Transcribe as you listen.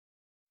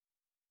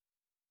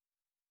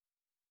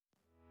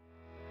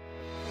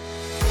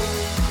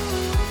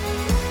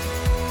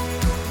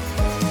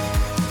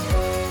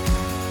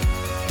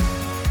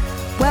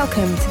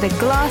Welcome to the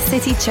Glass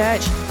City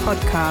Church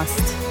podcast.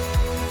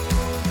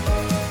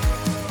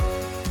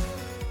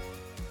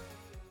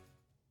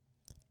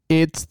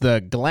 It's the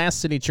Glass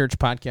City Church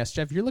podcast.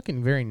 Jeff, you're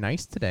looking very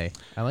nice today.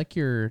 I like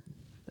your,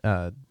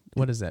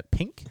 what is that,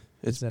 pink?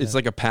 It's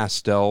like a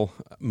pastel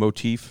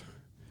motif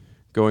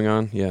going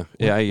on. Yeah.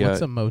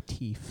 What's a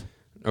motif?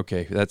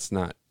 Okay, that's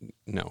not,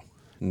 no.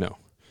 No,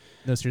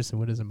 seriously,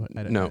 what is a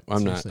motif? No,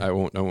 I'm not. I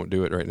won't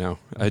do it right now.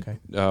 Okay.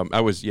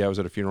 I was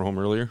at a funeral home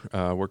earlier,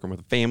 working with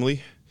a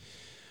family,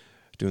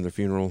 doing their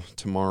funeral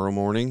tomorrow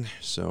morning,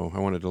 so I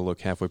wanted to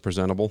look halfway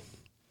presentable.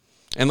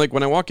 And like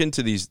when I walk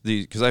into these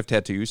because I have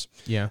tattoos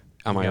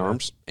on my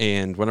arms,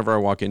 and whenever I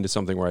walk into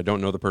something where I don't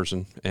know the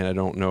person and I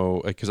don't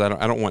know, because I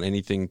don't want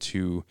anything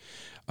to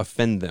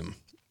offend them,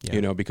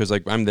 because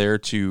like I'm there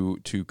to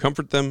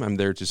comfort them, I'm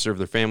there to serve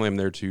their family, I'm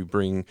there to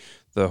bring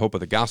the hope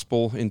of the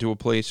gospel into a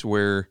place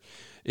where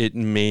it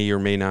may or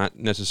may not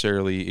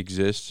necessarily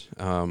exist,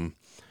 and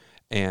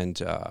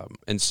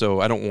so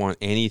I don't want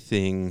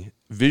anything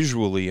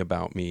visually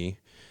about me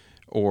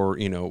or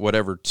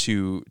whatever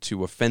to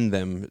offend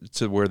them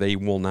to where they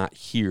will not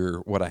hear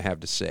what I have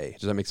to say.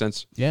 Does that make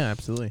sense? Yeah,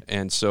 absolutely.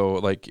 And so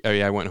like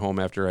I went home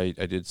after I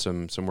did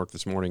some work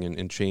this morning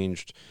and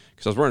changed,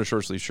 because I was wearing a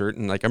short sleeve shirt,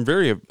 and like I'm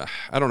very,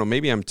 I don't know,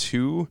 maybe I'm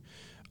too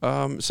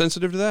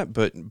sensitive to that,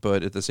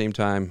 but at the same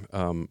time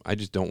I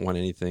just don't want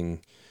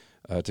anything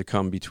to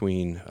come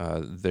between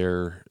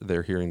their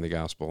hearing the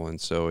gospel. And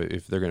so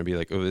if they're going to be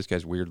like, oh, this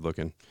guy's weird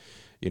looking,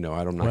 I'm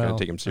not going to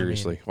take him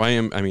seriously. I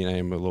am a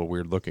little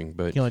weird looking,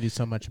 but you can only do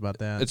so much about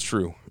that. It's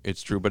true.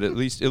 But at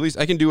least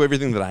I can do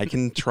everything that I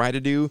can try to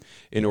do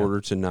in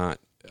order to not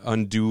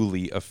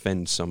unduly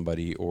offend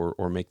somebody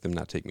or make them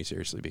not take me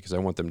seriously, because I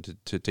want them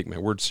to take my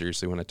words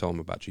seriously when I tell them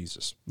about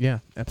Jesus. Yeah,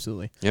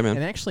 absolutely. Yeah, man.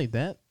 And actually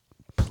that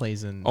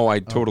plays in. Oh, I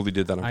totally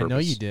did that on purpose. I know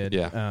you did.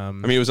 Yeah.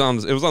 It was on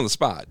the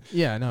spot.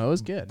 Yeah, no, it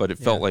was good. But it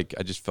felt like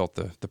I just felt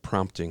the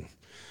prompting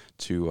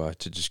to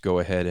just go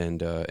ahead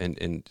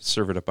and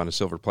serve it up on a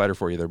silver platter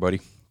for you there,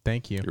 buddy.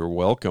 Thank you. You're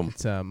welcome.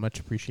 It's much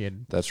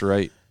appreciated. That's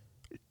right.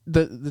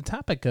 The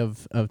topic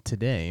of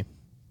today,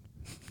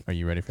 are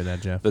you ready for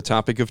that, Jeff? The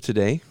topic of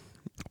today?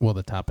 Well,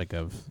 the topic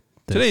of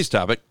today's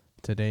topic.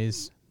 I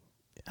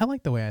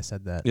like the way I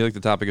said that. You like the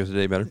topic of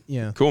today better?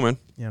 Yeah. Cool, man.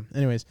 Yeah.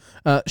 Anyways,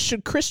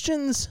 should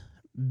Christians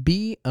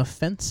be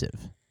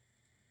offensive?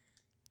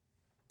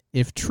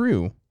 If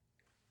true,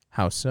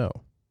 how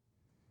so?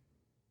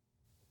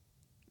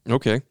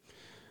 Okay.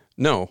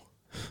 No,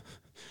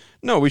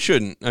 we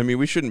shouldn't. I mean,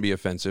 we shouldn't be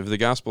offensive. The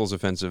gospel is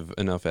offensive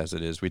enough as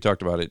it is. We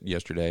talked about it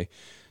yesterday,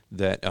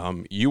 that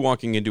you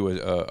walking into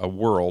a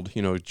world,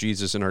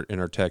 Jesus in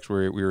our text,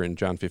 we were in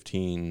John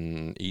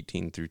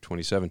 15:18 through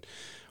 27,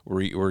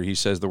 where he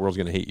says the world's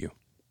going to hate you,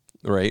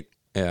 right?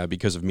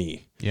 Because of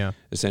me,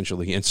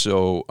 essentially. And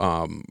so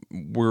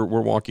we're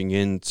walking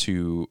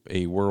into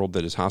a world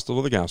that is hostile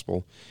to the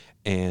gospel,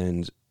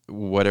 and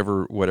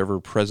whatever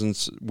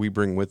presence we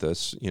bring with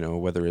us,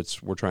 whether it's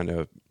if we're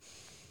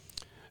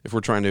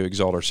trying to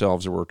exalt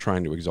ourselves or we're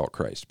trying to exalt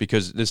Christ,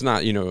 because it's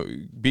not,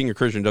 being a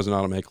Christian doesn't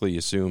automatically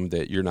assume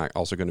that you're not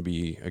also going to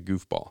be a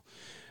goofball,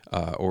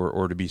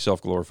 or to be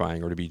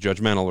self-glorifying, or to be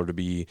judgmental, or to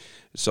be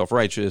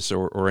self-righteous,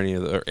 or any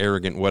other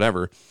arrogant,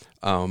 whatever.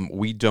 We're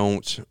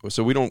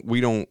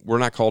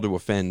not called to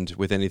offend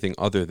with anything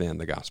other than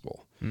the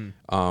gospel.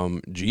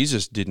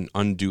 Jesus didn't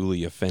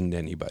unduly offend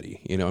anybody.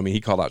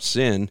 He called out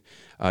sin.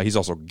 He's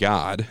also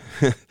God.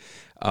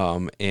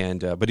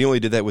 But he only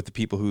did that with the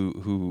people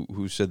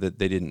who said that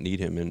they didn't need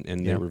him,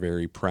 and they were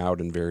very proud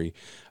and very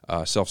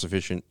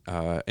self-sufficient.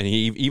 And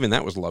even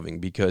that was loving,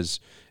 because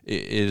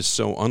it is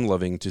so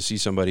unloving to see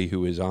somebody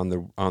who is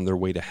on their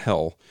way to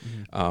hell,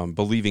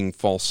 believing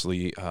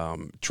falsely,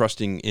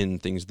 trusting in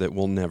things that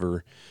will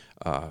never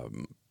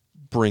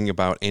bring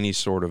about any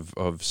sort of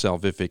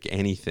salvific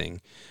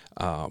anything.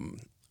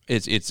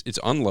 It's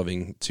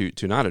unloving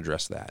to not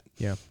address that.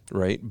 Yeah.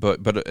 Right.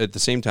 But at the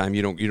same time,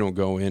 you don't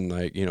go in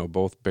like,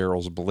 both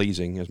barrels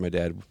blazing, as my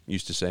dad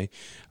used to say.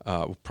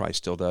 Probably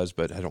still does,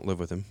 but I don't live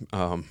with him.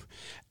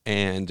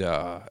 And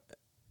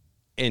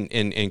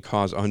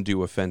cause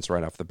undue offense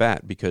right off the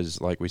bat, because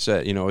like we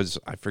said,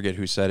 I forget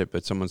who said it,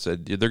 but someone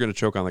said they're going to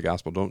choke on the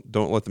gospel.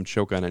 Don't let them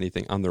choke on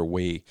anything on their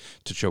way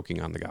to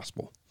choking on the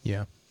gospel.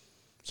 Yeah.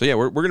 So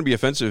we're going to be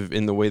offensive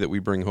in the way that we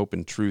bring hope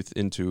and truth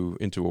into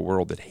a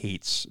world that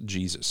hates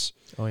Jesus.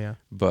 Oh yeah.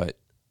 But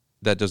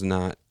that does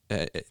not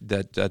there's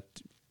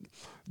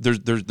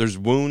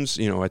wounds.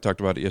 I talked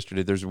about it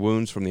yesterday. There's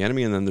wounds from the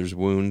enemy, and then there's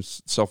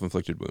wounds,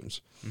 self-inflicted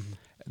wounds. Mm-hmm.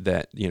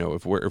 That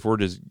if we're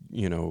just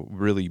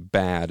really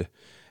bad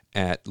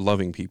at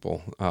loving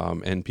people,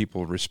 and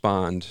people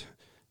respond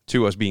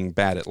to us being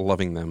bad at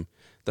loving them,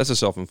 that's a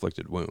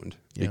self-inflicted wound,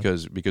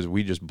 because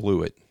we just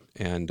blew it.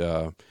 And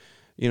the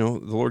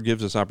Lord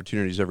gives us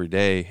opportunities every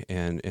day,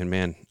 and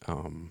man,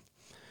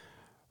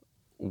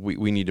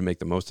 we need to make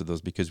the most of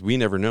those, because we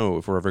never know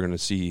if we're ever going to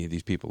see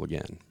these people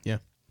again. Yeah.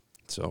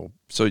 So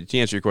to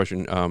answer your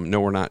question, no,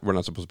 we're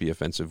not supposed to be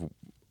offensive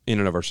in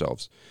and of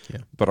ourselves. Yeah.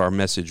 But our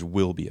message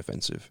will be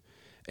offensive,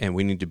 and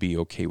we need to be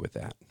okay with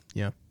that.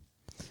 Yeah.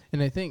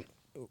 And I think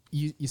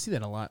you see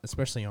that a lot,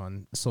 especially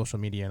on social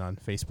media and on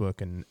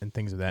Facebook and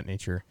things of that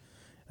nature,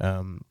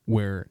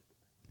 where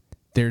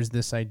there's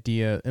this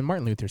idea, and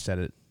Martin Luther said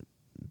it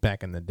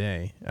back in the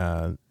day,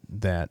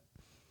 that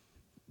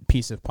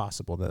peace if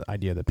possible, the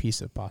idea of the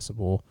peace if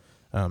possible,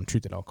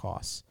 truth at all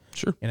costs.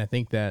 Sure. And I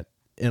think that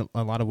in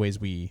a lot of ways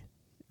we,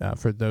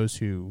 for those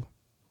who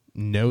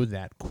know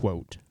that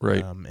quote,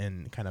 right,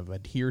 and kind of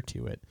adhere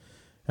to it,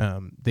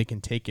 they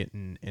can take it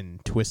and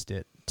twist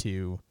it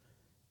to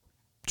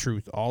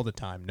truth all the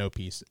time, no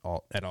peace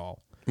at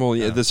all. Well,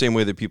 yeah, the same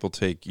way that people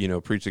take,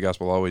 preach the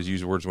gospel, always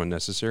use words when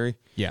necessary.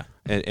 Yeah.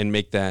 And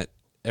make that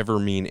ever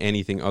mean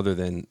anything other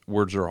than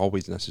words are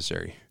always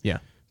necessary. Yeah.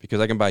 Because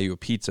I can buy you a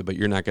pizza, but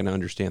you're not going to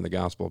understand the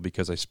gospel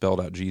because I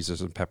spelled out Jesus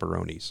and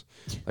pepperonis.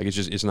 Like,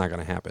 it's not going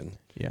to happen.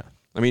 Yeah.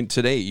 I mean,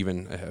 today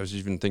I was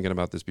even thinking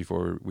about this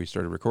before we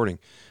started recording.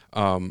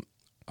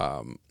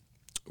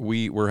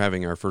 We were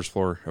having our first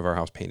floor of our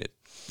house painted.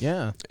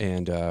 Yeah.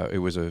 And it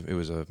was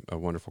a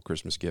wonderful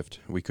Christmas gift.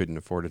 We couldn't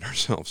afford it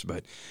ourselves,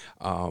 but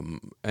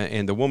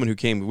and the woman who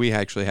came, we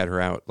actually had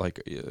her out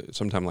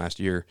sometime last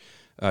year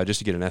just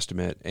to get an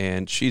estimate,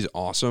 and she's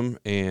awesome.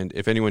 And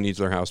if anyone needs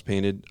their house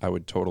painted, I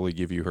would totally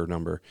give you her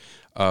number.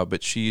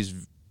 But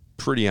she's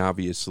pretty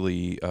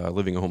obviously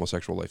living a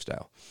homosexual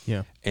lifestyle.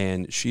 Yeah.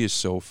 And she is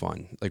so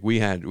fun. Like we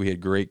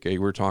had great. We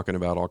were talking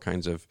about all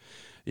kinds of.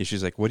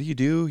 She's like, "What do you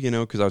do?"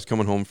 Because I was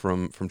coming home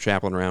from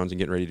chaplain rounds and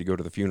getting ready to go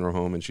to the funeral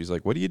home, and she's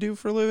like, "What do you do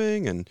for a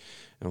living?" And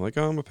I'm like,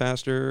 "Oh, I'm a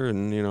pastor,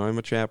 and I'm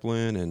a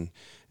chaplain,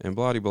 and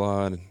blah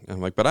blah." And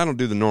I'm like, "But I don't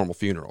do the normal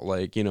funeral.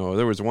 Like,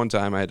 there was one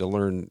time I had to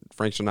learn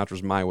Frank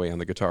Sinatra's "My Way" on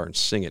the guitar and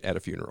sing it at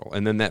a funeral,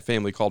 and then that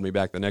family called me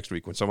back the next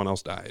week when someone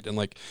else died,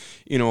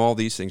 and all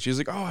these things." She's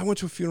like, "Oh, I went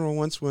to a funeral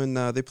once when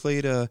they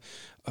played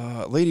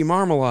Lady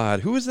Marmalade.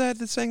 Who was that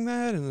sang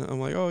that?" And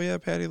I'm like, "Oh yeah,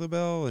 Patti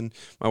LaBelle." And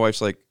my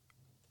wife's like,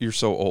 "You're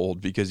so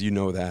old because you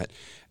know that."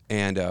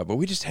 And but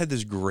we just had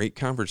this great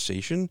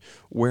conversation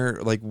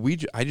where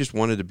I just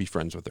wanted to be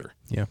friends with her.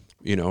 Yeah.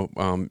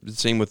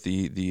 Same with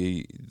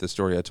the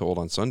story I told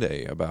on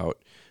Sunday about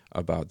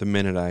the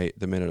minute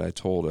I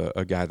told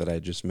a guy that I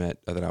had just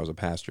met that I was a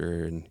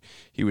pastor, and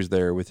he was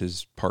there with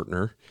his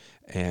partner,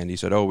 and he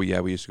said, "Oh, yeah,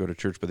 we used to go to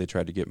church, but they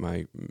tried to get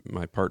my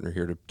partner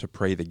here to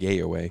pray the gay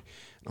away."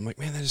 And I'm like,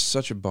 "Man, that is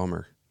such a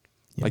bummer."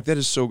 Yeah. That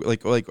is so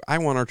like I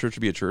want our church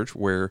to be a church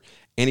where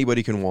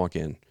anybody can walk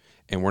in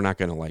and we're not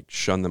going to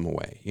shun them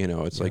away.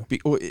 It's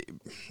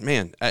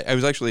man, I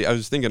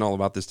was thinking all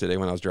about this today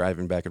when I was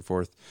driving back and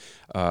forth.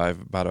 I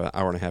have about an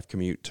hour and a half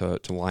commute to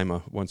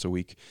Lima once a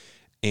week.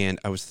 And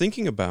I was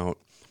thinking about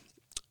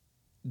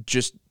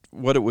just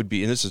what it would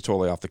be. And this is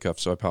totally off the cuff,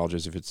 so I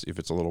apologize if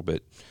it's a little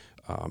bit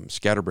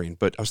scatterbrained,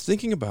 but I was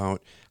thinking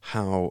about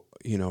how,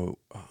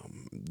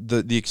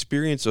 the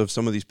experience of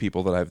some of these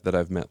people that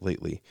I've met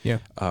lately,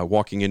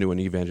 walking into an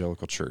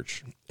evangelical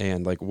church,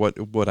 and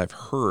what I've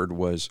heard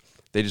was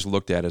they just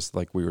looked at us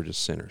like we were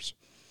just sinners,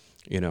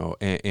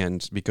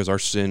 and because our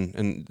sin,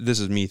 and this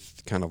is me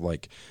kind of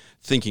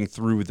thinking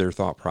through their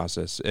thought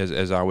process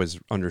as I was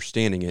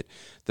understanding it,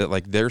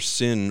 that their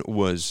sin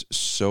was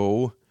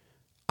so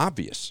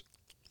obvious.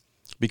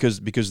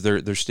 Because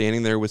they're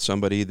standing there with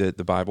somebody that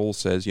the Bible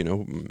says,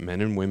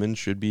 men and women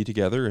should be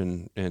together,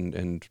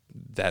 and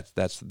that's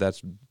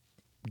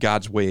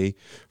God's way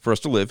for us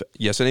to live.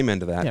 Yes, and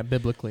amen to that. Yeah,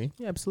 biblically.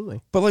 Yeah,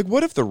 absolutely. But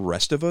what if the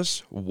rest of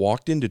us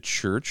walked into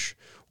church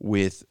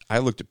with, I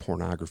looked at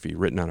pornography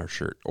written on our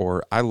shirt,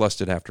 or I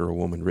lusted after a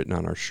woman written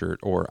on our shirt,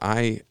 or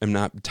I am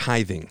not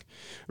tithing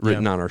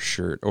written on our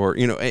shirt, or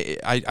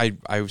I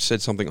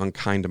said something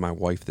unkind to my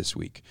wife this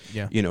week.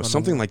 Yeah.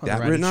 Something like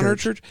that written on our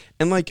church.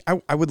 And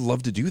I would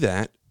love to do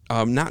that.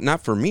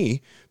 Not for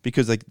me,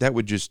 because that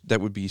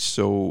would be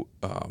so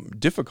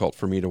difficult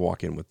for me to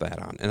walk in with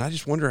that on. And I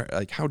just wonder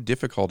how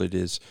difficult it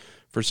is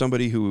for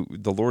somebody who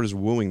the Lord is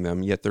wooing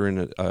them, yet they're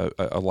in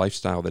a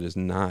lifestyle that is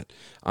not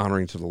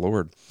honoring to the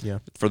Lord. Yeah.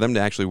 For them to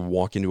actually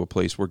walk into a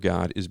place where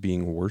God is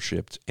being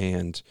worshipped,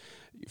 and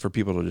for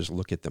people to just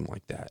look at them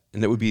like that.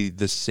 And that would be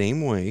the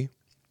same way,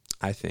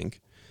 I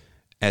think,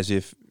 as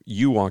if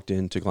you walked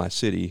into Glass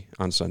City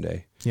on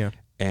Sunday. Yeah.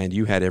 And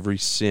you had every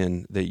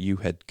sin that you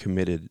had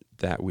committed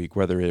that week,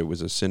 whether it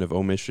was a sin of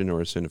omission or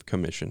a sin of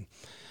commission,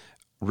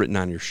 written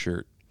on your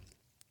shirt.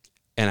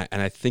 And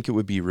I think it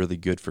would be really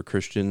good for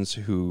Christians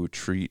who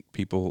treat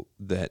people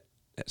that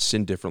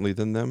sin differently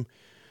than them.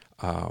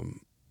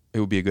 It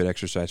would be a good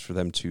exercise for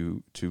them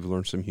to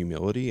learn some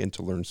humility and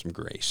to learn some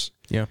grace.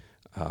 Yeah.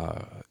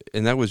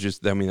 And that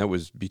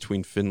was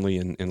between Findlay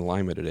and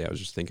Lima today. I was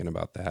just thinking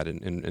about that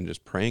and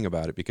just praying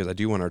about it, because I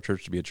do want our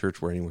church to be a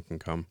church where anyone can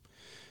come.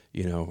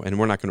 And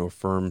we're not going to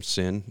affirm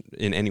sin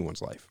in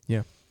anyone's life.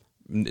 Yeah.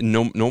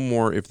 No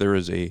more if there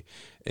is a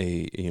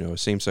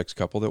same-sex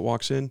couple that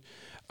walks in,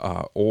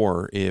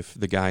 or if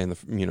the guy in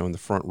the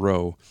front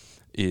row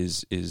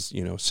is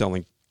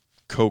selling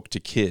Coke to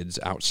kids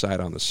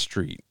outside on the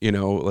street,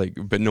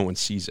 but no one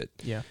sees it.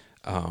 Yeah.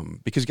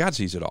 Because God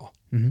sees it all.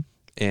 Mm-hmm.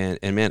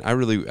 And man,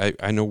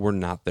 I know we're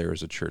not there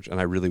as a church, and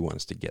I really want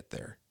us to get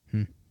there.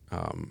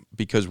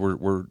 because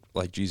we're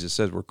like Jesus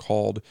says, we're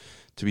called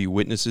to be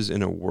witnesses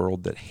in a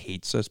world that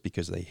hates us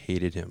because they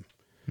hated him.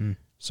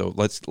 So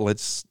let's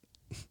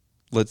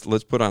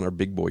put on our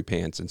big boy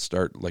pants and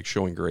start like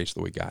showing grace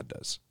the way God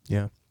does.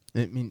 Yeah.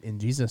 I mean, in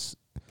Jesus,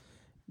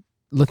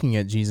 looking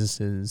at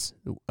Jesus's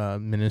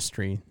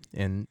ministry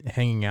and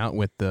hanging out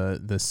with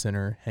the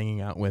sinner,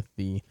 hanging out with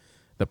the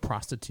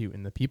prostitute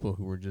and the people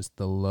who were just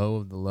the low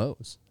of the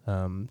lows,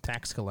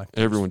 tax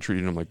collectors. Everyone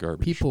treated him like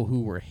garbage. People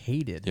who were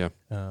hated. Yeah.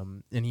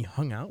 And he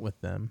hung out with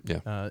them. Yeah.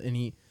 And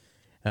he,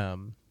 I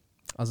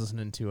was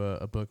listening to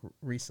a book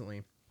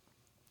recently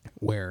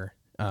where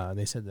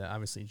they said that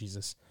obviously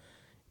Jesus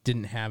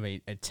didn't have a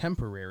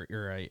temporary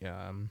or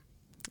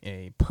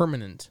a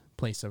permanent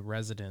place of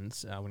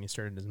residence when he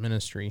started his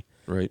ministry.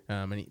 Right.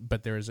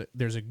 But there's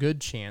a good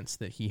chance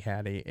that he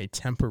had a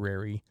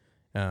temporary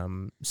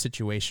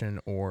situation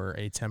or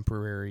a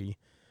temporary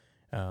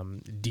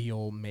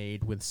deal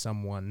made with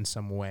someone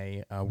some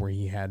way where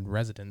he had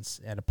residence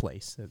at a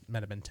place that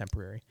might have been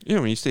temporary. Yeah,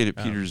 when he stayed at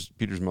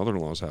Peter's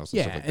mother-in-law's house.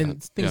 And stuff like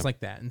and that. things like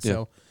that. And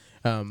so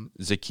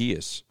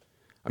Zacchaeus.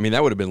 I mean,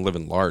 that would have been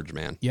living large,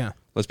 man. Yeah.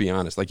 Let's be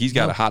honest. Like he's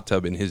got a hot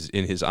tub in his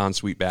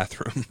ensuite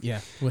bathroom. Yeah,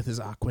 with his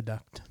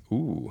aqueduct.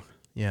 Ooh.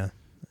 Yeah.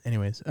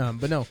 Anyways,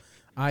 but no,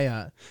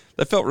 that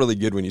felt really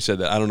good when you said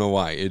that. I don't know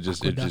why.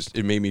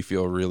 It made me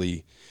feel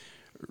really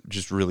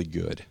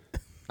good.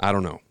 I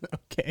don't know.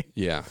 Okay.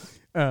 Yeah.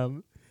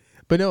 But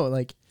no,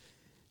 like.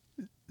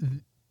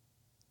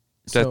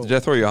 Did I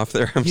throw you off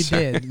there? You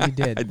did. I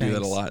do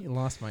that a lot. You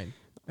lost my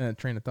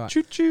train of thought.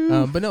 Choo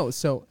choo. But no,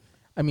 so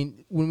I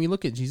mean, when we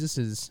look at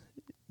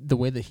the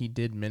way that he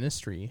did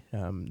ministry,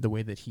 the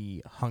way that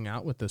he hung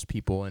out with those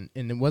people, and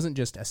it wasn't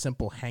just a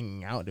simple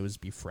hanging out; it was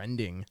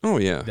befriending. Oh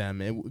yeah,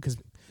 them because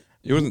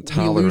it wasn't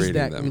tolerating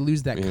them. We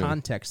lose that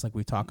context, like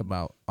we talk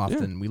about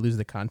often. We lose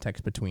the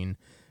context between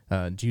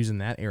Jews in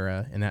that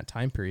era, in that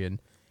time period.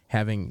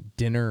 Having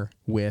dinner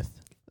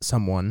with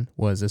someone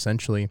was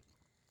essentially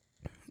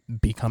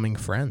becoming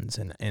friends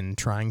and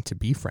trying to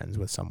be friends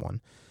with someone.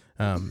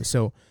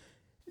 So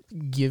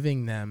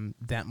giving them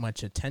that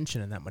much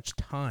attention and that much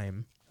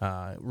time.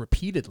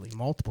 Repeatedly,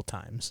 multiple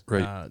times,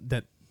 right.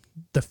 That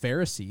the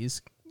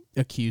Pharisees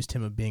accused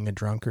him of being a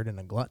drunkard and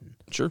a glutton.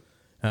 Sure.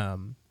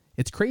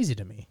 It's crazy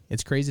to me.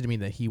 It's crazy to me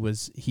that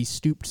he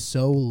stooped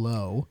so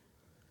low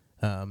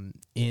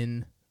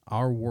in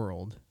our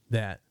world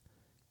that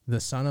the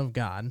Son of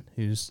God,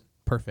 who's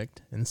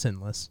perfect and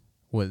sinless,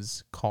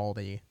 was called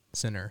a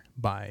sinner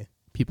by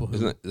people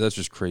who that's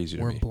just crazy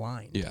to me. Were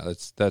blind. Yeah,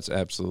 that's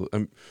absolute.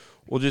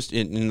 Well, just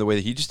in the way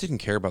that he just didn't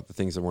care about the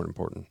things that weren't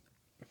important.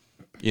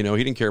 You know,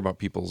 he didn't care about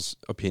people's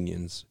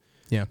opinions.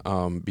 Yeah.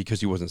 Because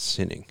he wasn't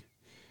sinning.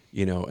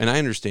 You know, and I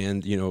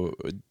understand. You know,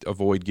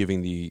 avoid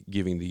giving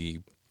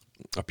the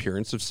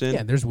appearance of sin.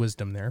 Yeah, there's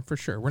wisdom there for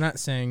sure. We're not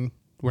saying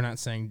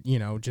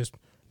just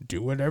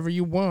do whatever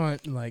you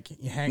want. Like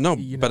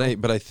but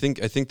I think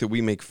that we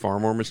make far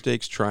more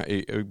mistakes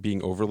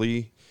being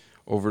overly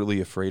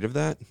afraid of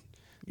that.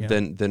 Yeah.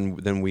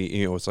 Than we,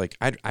 it's like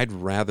I'd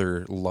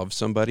rather love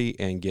somebody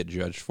and get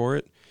judged for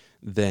it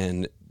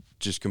than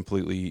just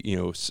completely,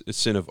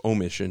 sin of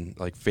omission,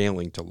 like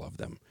failing to love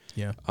them.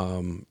 Yeah.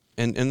 I've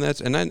been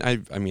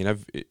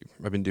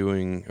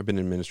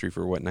in ministry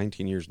for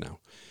 19 years now,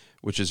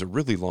 which is a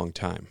really long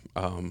time.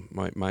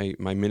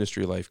 My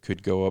ministry life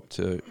could go up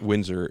to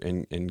Windsor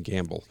and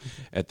gamble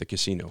at the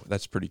casino.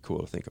 That's pretty cool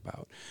to think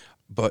about.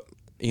 But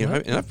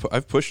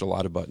I've pushed a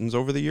lot of buttons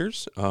over the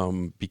years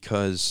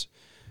because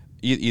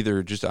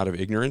either just out of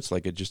ignorance,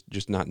 like it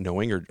just not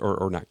knowing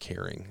or not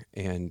caring,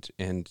 and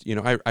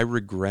I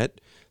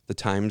regret the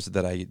times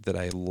that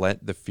I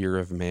let the fear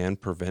of man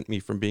prevent me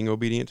from being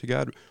obedient to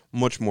God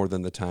much more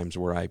than the times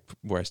where I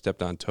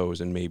stepped on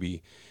toes and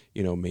maybe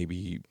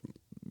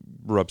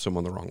rub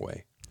someone the wrong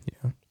way.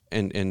 Yeah.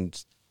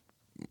 And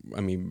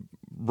I mean,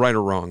 right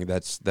or wrong,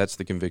 that's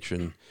the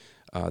conviction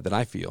that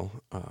I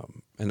feel.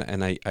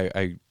 And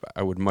I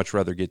would much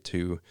rather get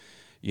to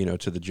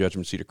the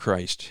judgment seat of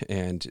Christ,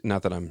 and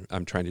not that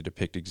I'm trying to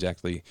depict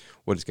exactly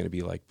what it's going to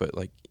be like, but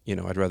like,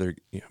 I'd rather,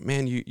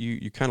 man,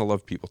 you kind of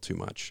love people too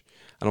much.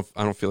 I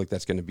don't feel like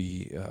that's going to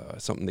be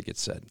something that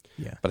gets said.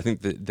 Yeah. But I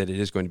think that it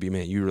is going to be,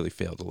 man, you really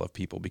failed to love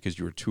people because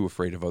you were too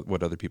afraid of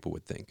what other people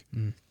would think.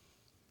 Mm.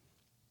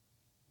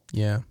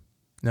 Yeah.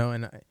 No,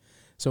 and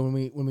so when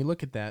we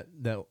look at that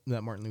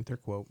Martin Luther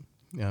quote,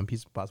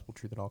 peace of possible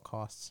truth at all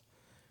costs,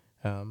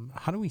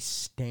 how do we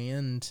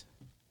stand?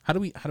 How do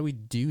we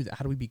do that?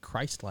 How do we be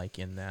Christ-like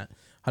in that?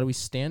 How do we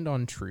stand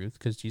on truth?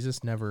 Because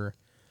Jesus never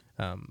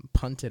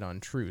punted on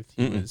truth.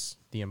 He was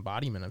the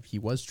embodiment of. He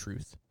was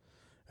truth.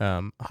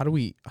 How do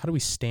we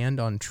stand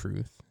on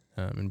truth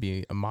and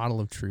be a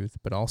model of truth,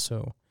 but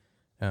also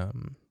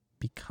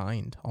be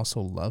kind,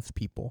 also love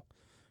people,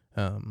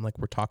 like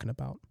we're talking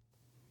about?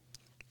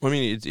 Well, I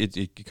mean,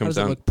 it comes how does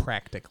down. It look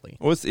practically?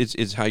 Well,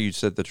 it's how you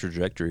set the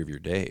trajectory of your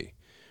day.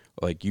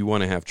 Like, you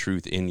want to have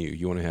truth in you.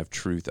 You want to have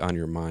truth on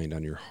your mind,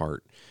 on your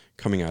heart,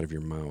 coming out of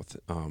your mouth.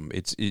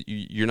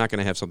 You're not going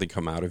to have something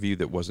come out of you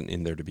that wasn't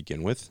in there to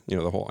begin with. You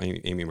know, the whole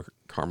Amy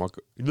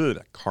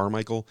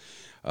Carmichael.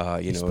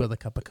 You spilled a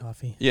cup of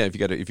coffee. Yeah, if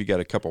you got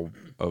a cup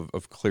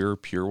of clear,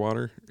 pure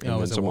water, and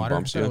then is it someone water?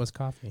 bumps I thought you. it was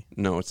coffee.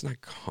 No, it's not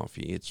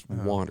coffee. It's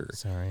water.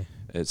 Sorry.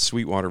 It's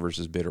sweet water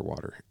versus bitter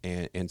water,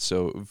 and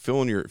so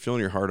filling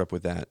your heart up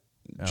with that.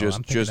 I'm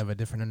thinking of a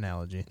different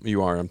analogy.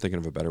 You are. I'm thinking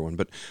of a better one,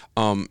 but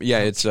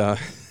it's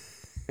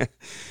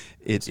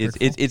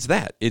it's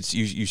that. It's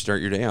you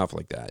start your day off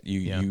like that.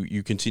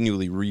 You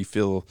continually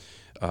refill.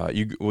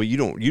 You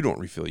don't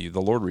refill you.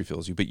 The Lord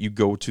refills you, but you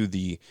go to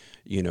the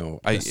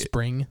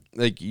spring.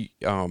 Like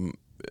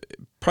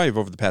probably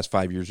over the past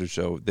 5 years or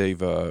so,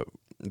 they've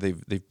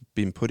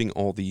been putting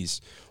all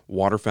these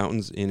water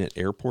fountains in at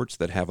airports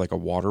that have like a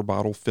water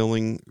bottle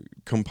filling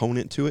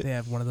component to it. They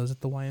have one of those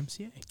at the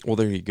YMCA. Well,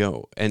 there you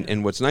go.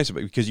 And what's nice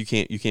about it, because you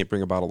can't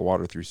bring a bottle of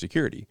water through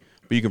security,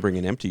 but you can bring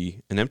an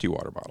empty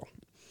water bottle.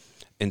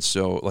 And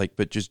so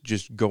but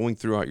just going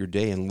throughout your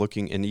day and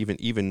looking, and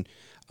even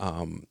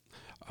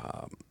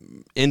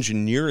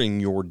engineering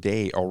your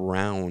day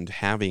around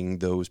having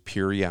those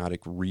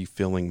periodic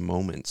refilling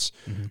moments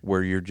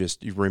where you're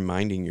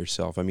reminding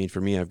yourself. I mean,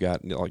 for me, I've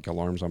got like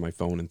alarms on my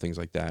phone and things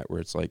like that,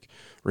 where it's like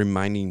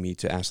reminding me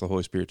to ask the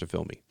Holy Spirit to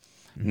fill me.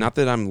 Not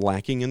that I'm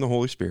lacking in the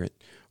Holy Spirit,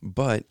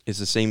 but it's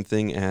the same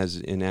thing as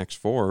in Acts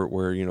 4,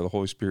 where, the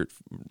Holy Spirit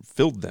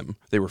filled them.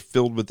 They were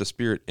filled with the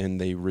Spirit,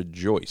 and they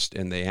rejoiced,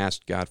 and they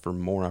asked God for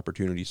more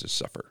opportunities to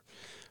suffer.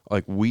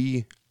 Like,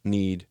 we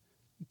need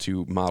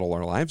to model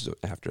our lives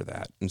after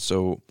that. And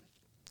so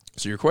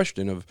your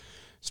question of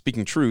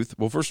speaking truth,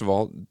 well, first of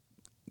all,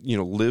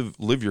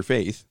 live your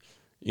faith.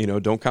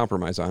 Don't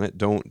compromise on it.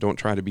 Don't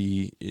try to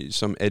be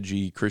some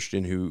edgy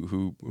Christian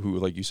who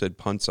like you said,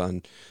 punts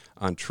on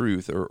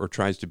truth or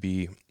tries to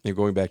be,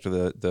 going back to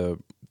the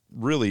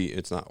really,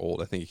 it's not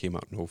old. I think it came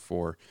out in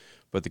 2004,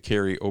 but the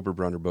Carrie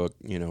Oberbrunner book,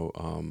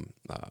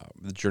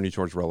 The Journey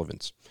Towards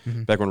Relevance.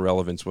 Back when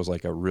relevance was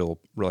like a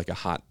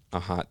hot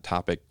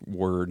topic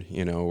word,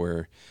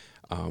 where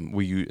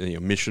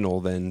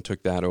missional then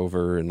took that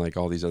over, and like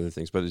all these other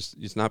things. But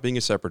it's not being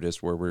a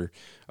separatist where we're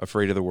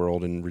afraid of the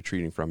world and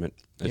retreating from it.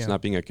 It's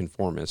not being a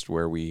conformist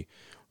where we,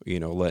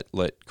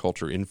 let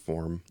culture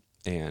inform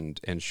and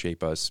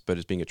shape us, but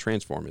it's being a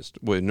transformist.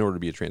 Well, in order to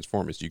be a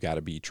transformist, you got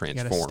to be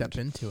transformed. You got to step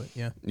into it,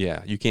 yeah.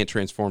 Yeah, you can't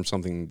transform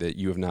something that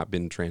you have not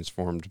been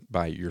transformed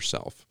by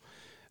yourself.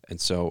 And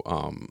so,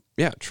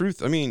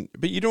 truth, I mean,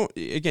 but you don't,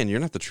 again,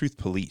 you're not the truth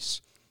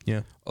police.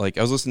 Yeah. Like,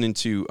 I was listening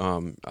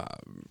to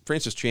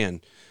Francis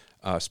Chan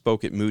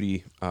spoke at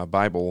Moody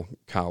Bible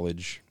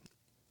College,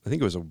 I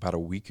think it was about a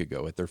week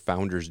ago, at their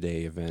Founders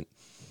Day event,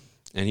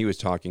 and he was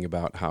talking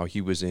about how he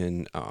was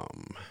in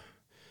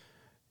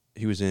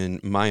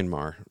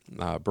Myanmar,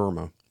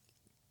 Burma,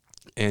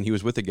 and he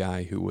was with a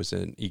guy who was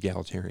an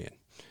egalitarian,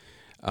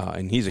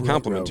 and he's a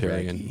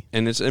complementarian.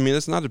 And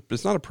it's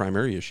not a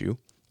primary issue.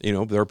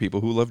 There are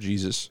people who love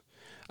Jesus.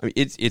 I mean,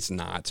 it's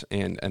not,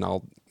 and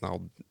I'll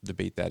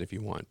debate that if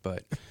you want,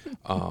 but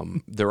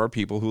there are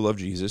people who love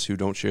Jesus who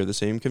don't share the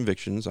same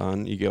convictions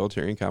on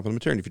egalitarian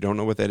complementarian. If you don't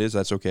know what that is,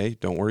 that's okay.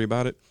 Don't worry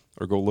about it,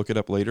 or go look it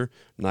up later.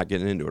 I'm not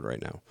getting into it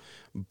right now.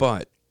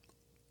 But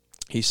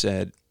he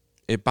said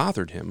it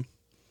bothered him,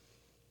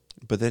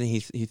 but then he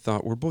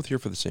thought, we're both here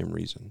for the same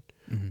reason.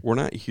 We're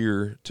not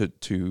here to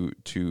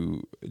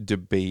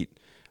debate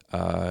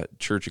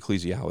church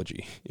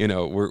ecclesiology.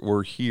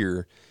 We're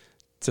here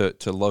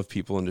to love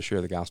people and to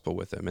share the gospel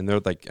with them. And they're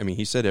like, I mean,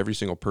 he said every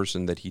single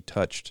person that he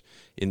touched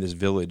in this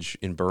village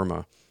in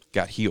Burma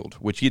got healed,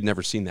 which he had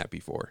never seen that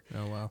before.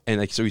 Oh, wow.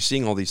 And so he's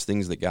seeing all these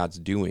things that God's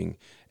doing,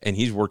 and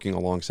he's working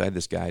alongside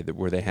this guy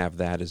where they have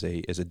that as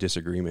a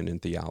disagreement in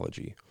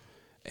theology.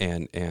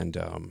 And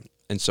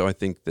so I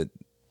think that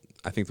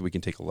we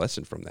can take a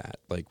lesson from that.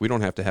 Like, we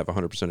don't have to have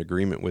 100%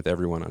 agreement with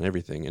everyone on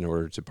everything in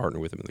order to partner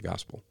with him in the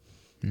gospel.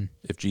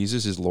 If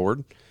Jesus is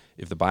Lord,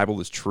 if the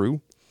Bible is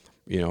true,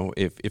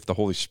 if the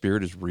Holy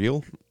Spirit is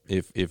real,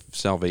 if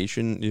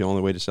salvation, the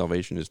only way to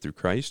salvation is through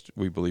Christ,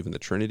 we believe in the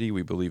Trinity,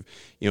 we believe,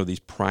 these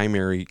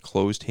primary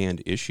closed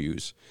hand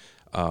issues.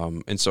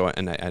 And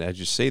I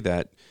just say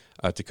that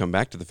to come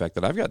back to the fact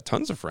that I've got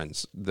tons of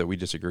friends that we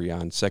disagree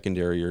on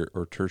secondary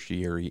or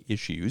tertiary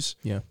issues.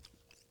 Yeah.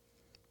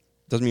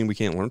 Doesn't mean we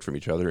can't learn from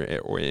each other,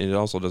 and it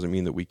also doesn't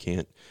mean that we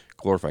can't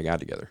glorify God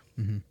together.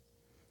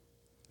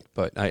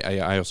 But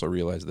I also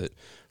realize that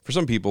for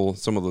some people,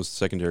 some of those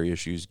secondary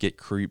issues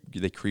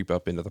creep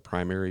up into the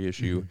primary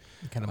issue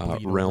Kind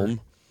of realm,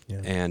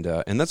 yeah.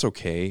 And that's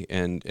okay.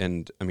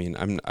 And I mean,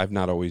 I've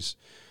not always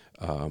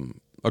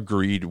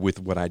agreed with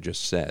what I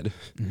just said.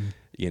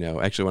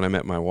 Actually, when I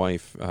met my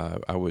wife,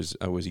 I was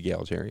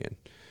egalitarian.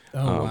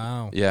 Oh,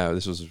 wow. Yeah,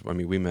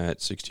 we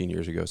met 16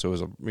 years ago, so it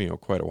was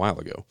quite a while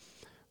ago.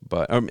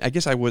 But I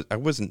guess I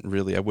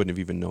wouldn't have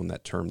even known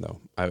that term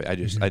though. I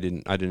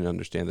didn't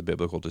understand the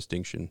biblical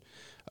distinction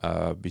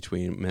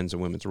between men's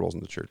and women's roles in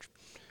the church.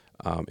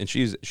 And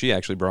she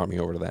actually brought me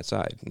over to that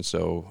side. And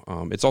so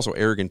it's also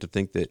arrogant to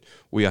think that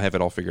we have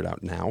it all figured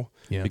out now,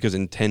 because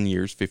in 10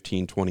 years,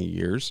 15, 20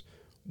 years,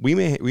 we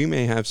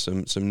may have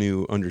some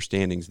new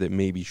understandings that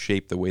maybe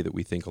shape the way that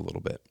we think a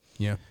little bit.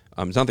 Yeah.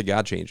 It's not that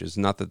God changes,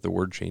 not that the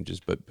word changes,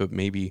 but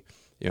maybe,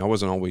 I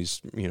wasn't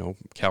always,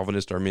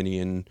 Calvinist,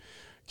 Arminian,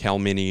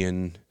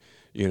 Calminian,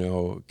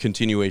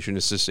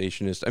 continuationist,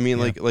 cessationist. I mean,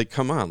 like,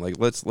 come on, like,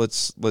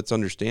 let's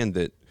understand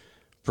that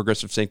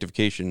progressive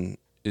sanctification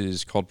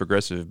is called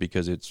progressive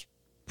because it's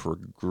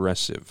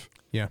progressive.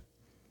 Yeah.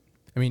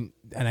 I mean,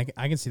 and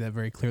I can see that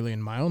very clearly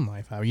in my own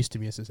life. I used to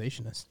be a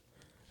cessationist.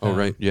 Oh,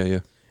 right. Yeah.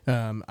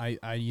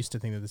 I used to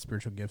think that the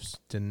spiritual gifts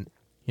didn't,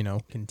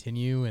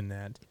 continue, and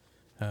that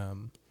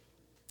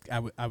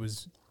I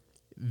was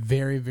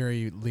very,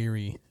 very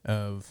leery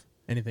of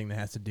anything that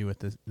has to do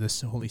with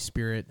this Holy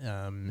Spirit,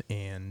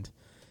 and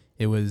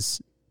it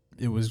was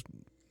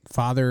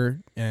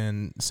Father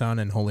and Son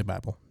and Holy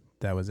Bible.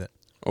 That was it.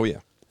 Oh, yeah.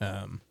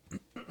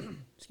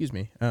 Excuse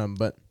me.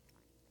 But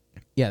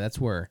yeah, that's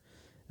where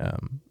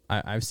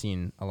I've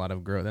seen a lot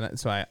of growth, and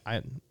so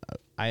I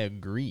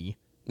agree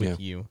with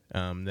you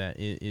that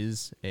it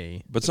is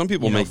a. But some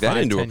people make that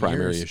into a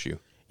primary issue.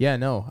 Yeah,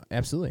 no,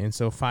 absolutely. And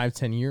so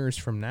 5-10 years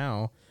from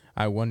now,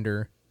 I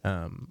wonder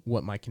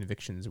what my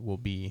convictions will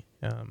be.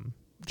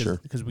 Sure.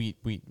 Because we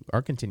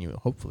are continuing.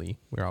 Hopefully,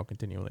 we're all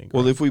continually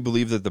growing. Well, if we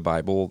believe that the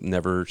Bible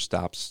never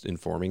stops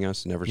informing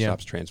us, never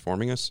stops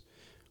transforming us,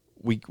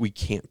 we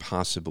can't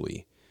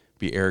possibly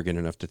be arrogant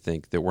enough to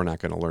think that we're not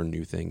going to learn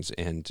new things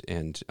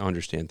and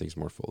understand things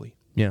more fully.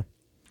 Yeah,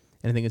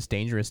 and I think it's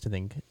dangerous to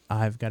think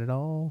I've got it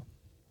all.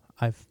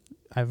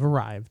 I've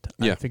arrived.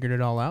 Yeah. I've figured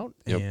it all out,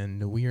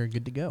 and we are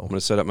good to go. I'm going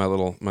to set up my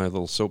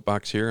little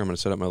soapbox here. I'm going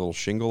to set up my little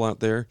shingle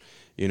out there,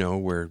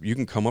 where you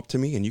can come up to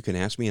me and you can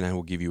ask me, and I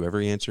will give you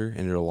every answer,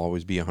 and it'll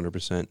always be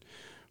 100%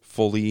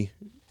 fully,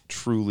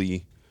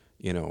 truly,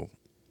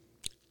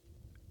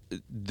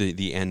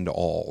 the end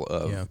all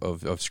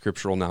of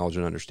scriptural knowledge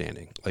and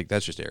understanding. Like,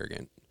 that's just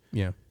arrogant.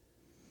 Yeah,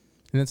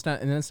 and that's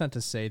not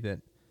to say that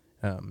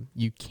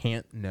you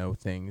can't know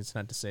things. It's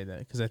not to say that,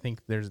 because I think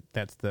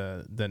that's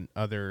the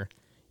other.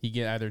 You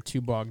get either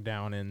too bogged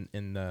down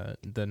in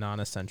the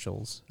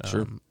non-essentials,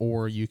 sure,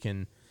 or you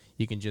can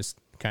just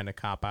kind of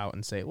cop out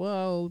and say,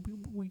 well,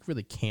 we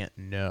really can't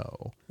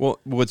know. Well,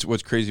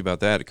 what's crazy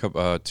about that?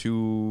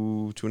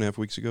 2.5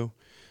 weeks ago,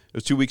 it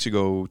was 2 weeks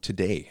ago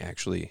today,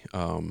 actually.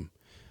 I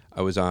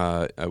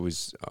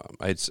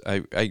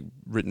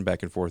written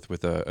back and forth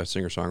with a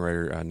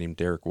singer-songwriter named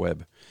Derek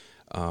Webb,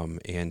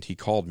 and he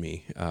called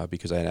me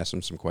because I had asked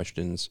him some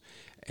questions,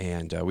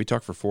 and we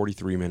talked for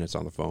 43 minutes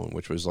on the phone,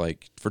 which was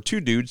like, for two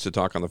dudes to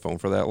talk on the phone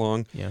for that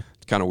long,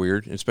 it's kind of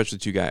weird, especially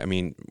two guys. I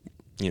mean,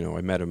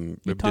 I met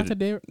him. You talked to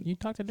Derek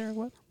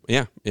Webb?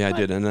 Yeah, I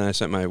did, and then I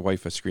sent my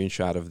wife a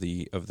screenshot of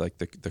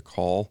the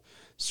call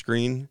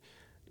screen.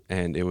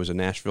 And it was a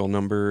Nashville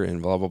number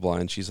and blah, blah, blah.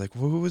 And she's like,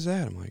 well, who was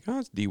that? I'm like, oh,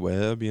 it's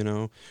D-Webb,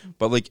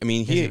 But, like, I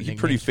mean, he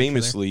pretty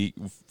famously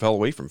fell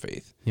away from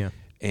faith. Yeah.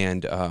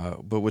 And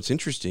but what's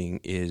interesting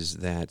is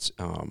that,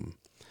 some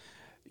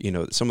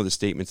of the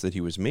statements that he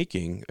was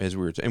making as it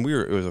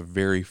was a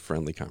very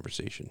friendly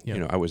conversation.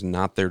 Yeah. I was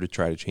not there to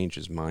try to change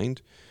his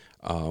mind.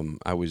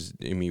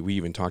 We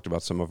even talked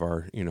about some of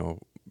our,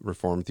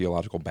 Reformed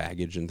theological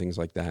baggage and things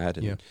like that.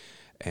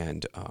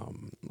 And a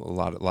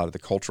lot of the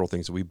cultural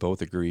things that we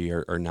both agree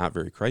are not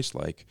very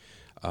Christ-like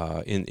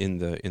in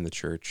the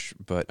church.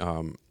 But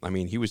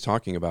he was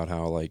talking about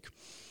how, like,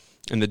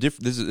 and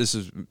this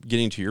is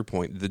getting to your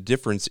point. The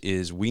difference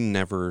is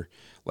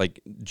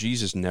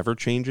Jesus never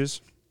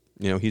changes.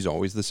 He's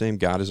always the same.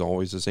 God is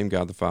always the same.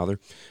 God the Father,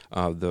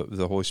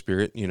 the Holy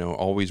Spirit.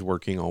 Always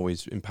working,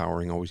 always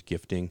empowering, always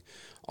gifting,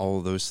 all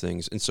of those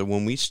things. And so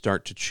when we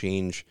start to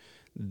change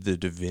the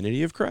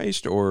divinity of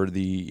Christ, or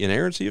the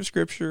inerrancy of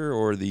Scripture,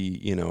 or the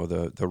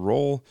the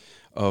role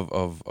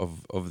of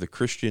the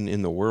Christian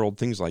in the world,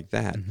 things like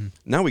that,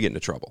 now we get into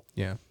trouble.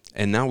 Yeah.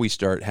 And now we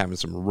start having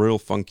some real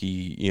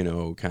funky,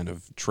 kind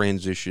of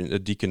transition,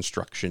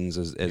 deconstructions,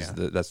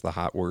 that's the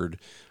hot word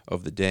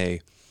of the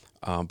day.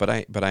 But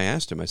I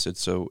asked him, I said,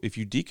 so if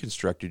you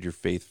deconstructed your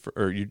faith,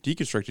 or you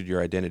deconstructed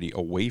your identity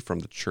away from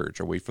the church,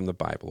 away from the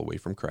Bible, away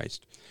from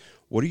Christ,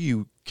 what are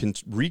you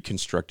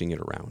reconstructing it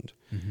around?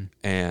 Mm-hmm.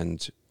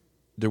 And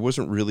there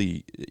wasn't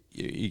really,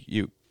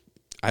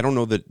 I don't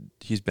know that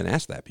he's been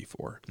asked that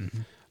before.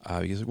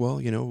 Mm-hmm. He said,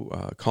 well,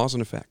 cause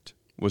and effect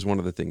was one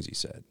of the things he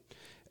said.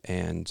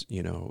 And,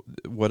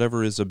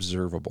 whatever is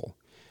observable.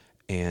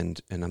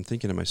 And I'm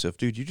thinking to myself,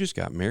 dude, you just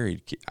got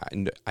married.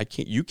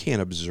 You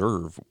can't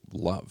observe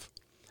love.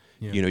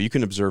 Yeah. You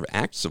can observe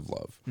acts of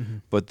love,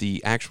 but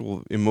the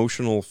actual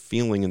emotional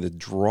feeling and the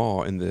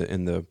draw and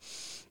the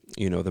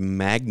the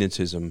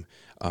magnetism,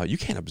 you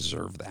can't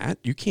observe that.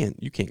 You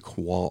can't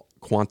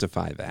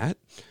quantify that.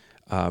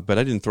 But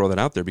I didn't throw that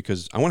out there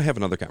because I want to have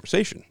another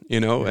conversation,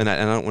 and I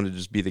don't want to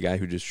just be the guy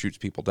who just shoots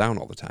people down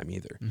all the time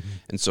either. Mm-hmm.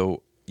 And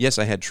so, yes,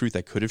 I had truth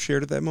I could have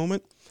shared at that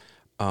moment,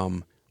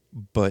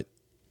 but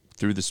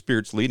through the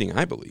Spirit's leading,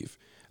 I believe,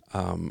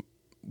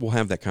 we'll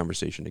have that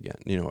conversation again,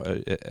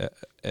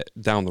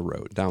 down the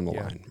road, down the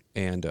line.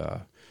 And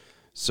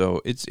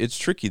so it's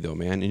tricky though,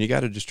 man. And you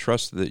got to just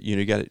trust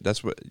that,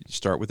 that's what you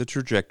start with, a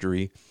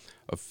trajectory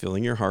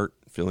filling your heart,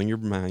 filling your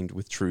mind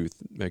with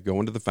truth,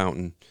 going to the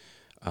fountain,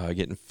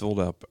 getting filled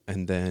up,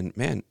 and then,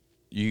 man,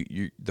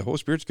 you the Holy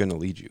Spirit's going to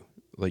lead you.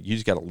 Like, you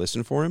just got to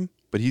listen for him,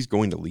 but he's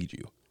going to lead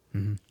you.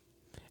 Mm-hmm.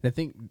 And I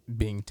think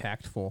being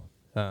tactful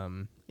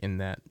in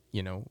that,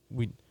 we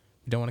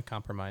don't want to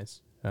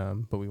compromise,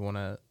 but we want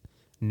to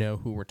know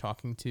who we're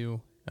talking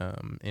to,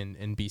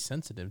 and be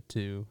sensitive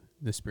to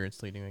the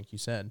Spirit's leading, like you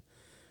said,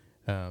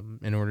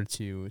 in order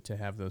to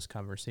have those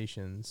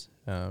conversations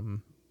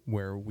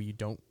where we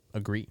don't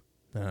agree,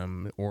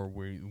 or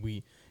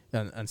we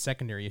on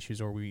secondary issues,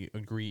 or we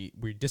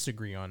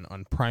disagree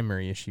on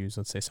primary issues.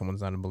 Let's say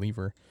someone's not a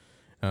believer.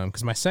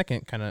 Because my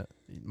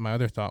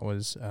other thought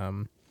was,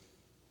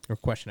 or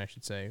question I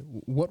should say,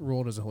 what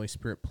role does the Holy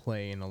Spirit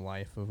play in the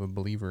life of a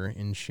believer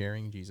in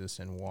sharing Jesus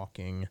and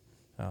walking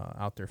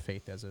out their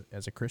faith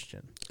as a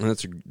Christian? And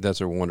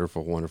that's a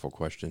wonderful, wonderful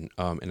question.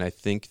 And I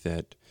think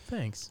that...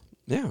 Thanks.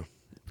 Yeah.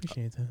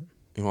 Appreciate that.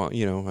 Well,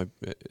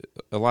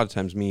 a lot of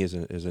times me as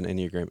an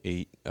Enneagram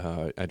 8,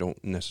 I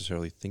don't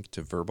necessarily think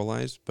to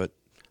verbalize, but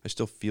I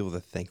still feel the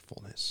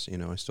thankfulness.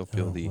 I still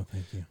feel the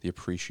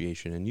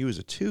appreciation. And you as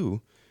a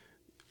 2...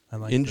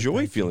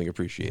 enjoy feeling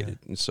appreciated,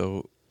 and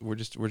so we're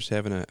just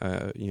having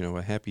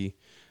a happy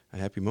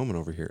moment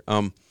over here.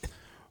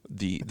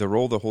 The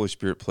role the Holy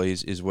Spirit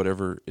plays is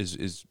whatever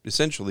is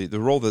essentially the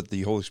role that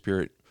the Holy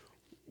Spirit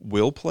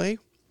will play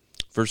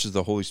versus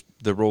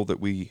the role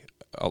that we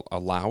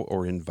allow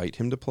or invite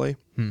him to play.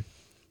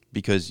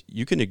 Because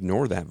you can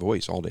ignore that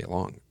voice all day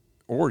long,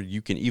 or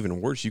you can, even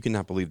worse, you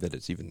cannot believe that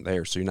it's even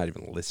there, so you're not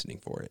even listening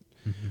for it.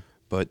 Mm-hmm.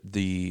 But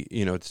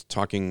it's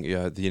talking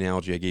the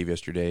analogy I gave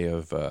yesterday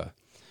of.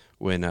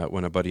 When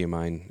a buddy of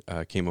mine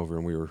came over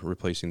and we were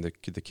replacing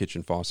the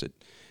kitchen faucet,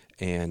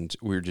 and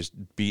we were just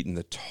beating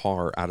the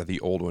tar out of the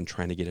old one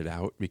trying to get it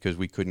out because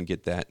we couldn't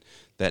get that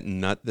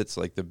nut that's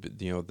like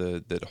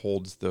that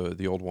holds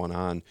the old one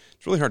on.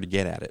 It's really hard to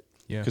get at it.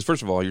 Yeah. Because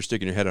first of all, you're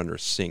sticking your head under a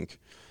sink,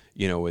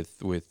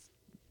 with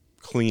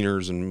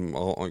cleaners and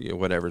all,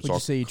 whatever. It's Would all you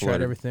say you cluttered.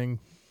 tried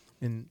everything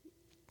in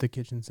the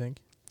kitchen sink?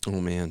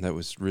 Oh man, that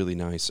was really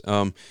nice.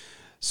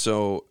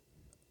 So.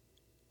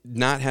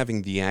 Not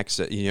having the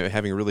access,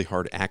 having a really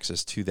hard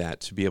access to that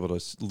to be able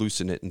to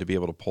loosen it and to be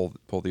able to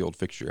pull the old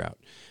fixture out,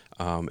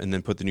 and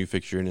then put the new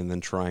fixture in, and then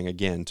trying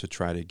again to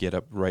try to get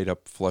right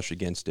up flush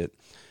against it,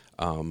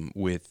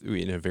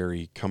 in a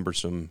very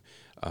cumbersome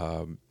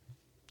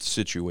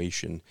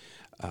situation,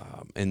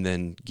 and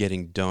then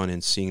getting done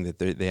and seeing that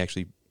they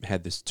actually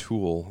had this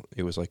tool.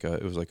 It was like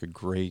a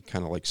gray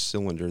kind of like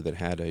cylinder that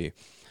had a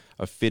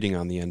fitting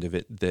on the end of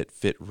it that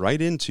fit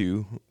right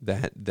into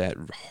that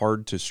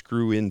hard to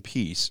screw in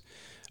piece,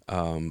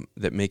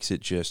 that makes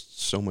it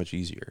just so much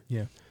easier.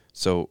 Yeah.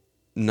 So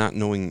not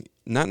knowing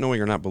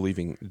or not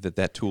believing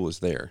that tool is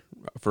there.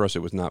 For us,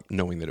 it was not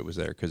knowing that it was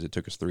there because it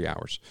took us 3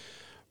 hours.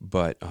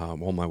 But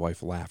my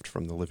wife laughed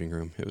from the living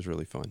room. It was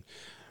really fun.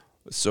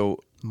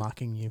 So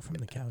mocking you from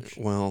the couch.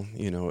 Well,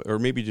 or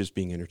maybe just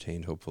being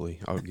entertained. Hopefully,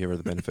 I'll give her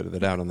the benefit of the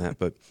doubt on that.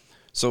 But.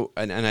 So,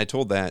 and I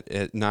told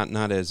that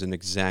not as an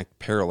exact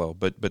parallel,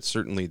 but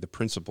certainly the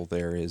principle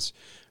there is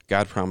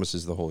God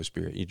promises the Holy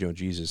Spirit.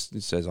 Jesus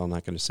says, I'm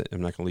not going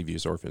to leave you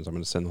as orphans. I'm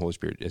going to send the Holy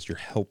Spirit as your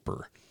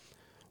helper.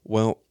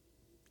 Well,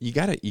 you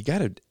gotta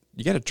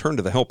turn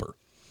to the helper.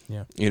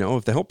 Yeah.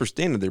 If the helper's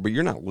standing there, but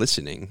you're not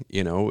listening,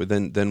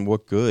 then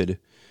what good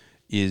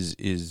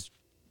is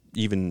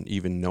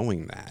even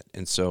knowing that?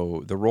 And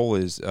so the role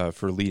is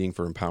for leading,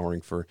 for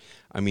empowering,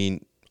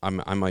 I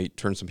might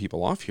turn some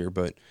people off here,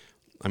 but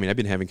I've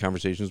been having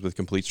conversations with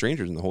complete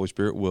strangers, and the Holy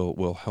Spirit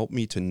will help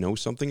me to know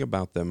something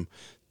about them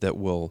that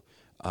will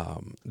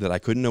that I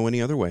couldn't know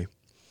any other way.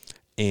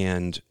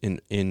 And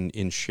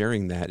in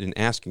sharing that and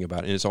asking about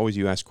it, and it's always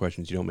you ask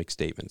questions, you don't make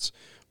statements.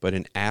 But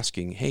in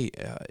asking, hey,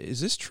 is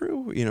this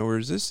true? Or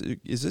is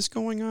this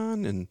going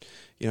on? And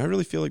I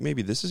really feel like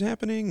maybe this is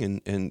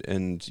happening,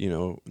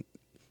 and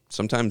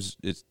sometimes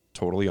it's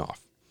totally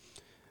off.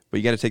 But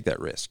you got to take that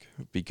risk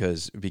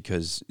because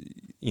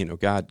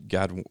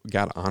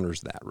God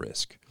honors that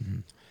risk. Mm-hmm.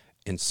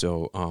 And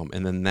so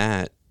and then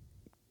that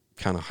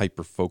kind of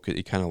hyper focus,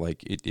 it kind of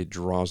like it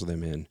draws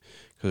them in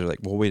because they're like,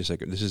 well, wait a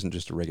second, this isn't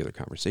just a regular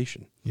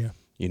conversation. Yeah.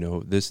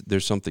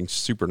 There's something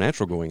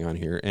supernatural going on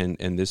here,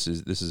 and this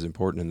is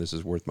important, and this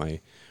is worth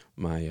my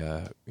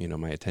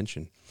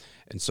attention.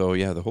 And so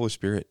the Holy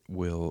Spirit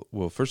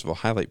will first of all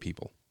highlight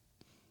people.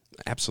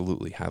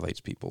 Absolutely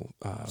highlights people.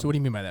 So what do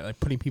you mean by that? Like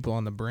putting people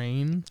on the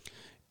brain?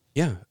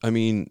 Yeah.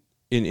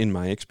 In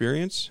my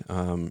experience,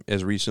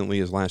 as recently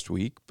as last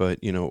week, but,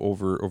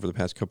 over the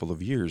past couple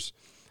of years,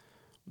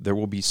 there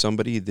will be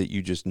somebody that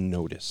you just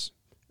notice.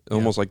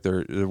 Almost like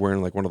they're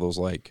wearing like one of those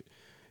like,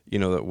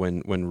 that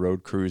when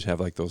road crews have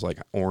like those like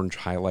orange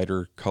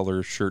highlighter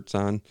color shirts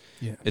on.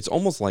 Yeah. It's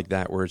almost like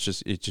that where it's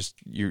just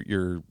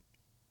your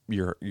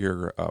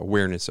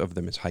awareness of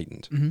them is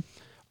heightened. Mm-hmm.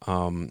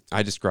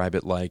 I describe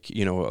it like,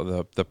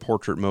 the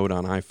portrait mode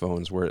on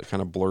iPhones where it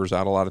kind of blurs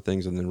out a lot of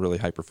things and then really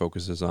hyper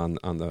focuses on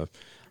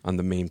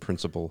the main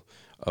principle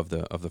of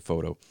the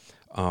photo.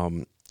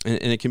 and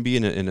it can be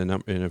in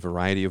a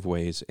variety of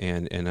ways,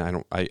 and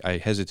I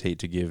hesitate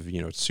to give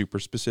super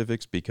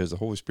specifics, because the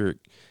Holy Spirit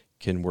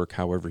can work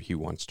however He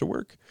wants to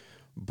work,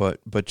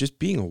 but just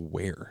being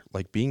aware,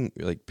 being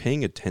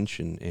paying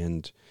attention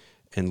and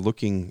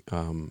looking,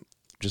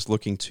 just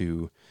looking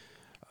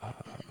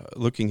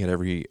at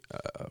every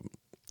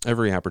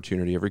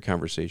opportunity, every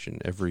conversation,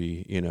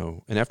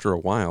 and after a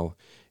while,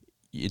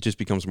 it just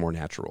becomes more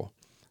natural.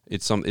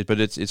 It's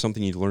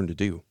something you learn to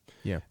do.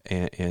 Yeah.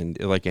 And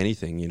like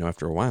anything,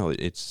 after a while,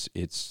 it's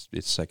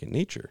second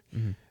nature.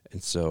 Mm-hmm.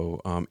 And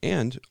so,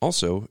 and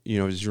also,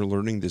 as you're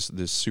learning this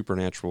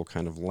supernatural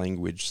kind of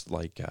language,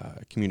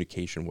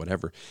 communication,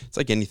 whatever, it's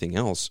like anything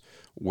else,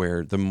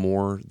 where the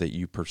more that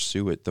you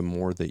pursue it, the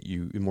more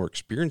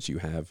experience you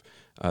have,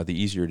 the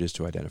easier it is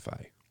to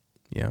identify.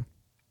 Yeah.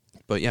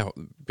 But yeah,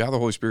 God the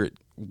Holy Spirit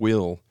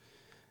will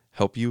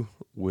help you,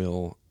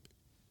 will,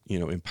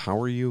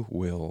 empower you,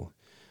 will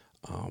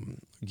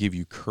give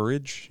you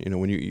courage.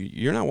 When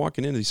you're not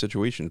walking into these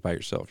situations by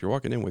yourself, you're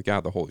walking in with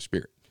God the Holy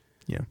Spirit.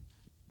 Yeah.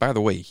 By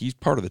the way, He's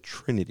part of the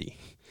Trinity.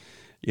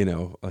 By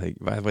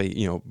the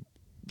way,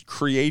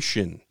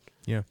 creation.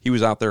 Yeah. He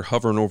was out there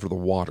hovering over the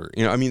water.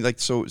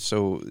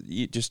 So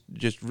you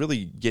just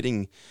really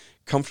getting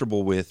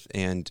comfortable with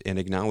and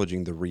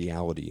acknowledging the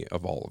reality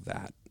of all of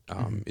that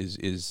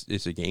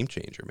is a game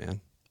changer,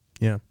 man.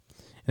 Yeah.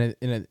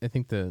 And I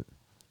think 'cause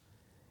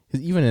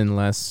even in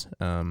less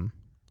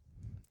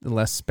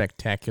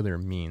spectacular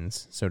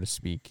means, so to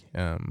speak,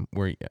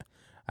 where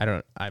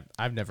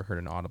I've never heard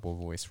an audible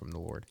voice from the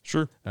Lord.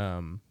 Sure.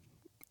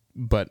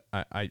 But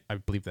I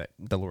believe that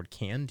the Lord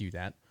can do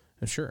that.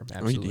 Sure,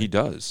 absolutely. He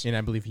does. And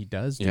I believe He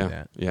does do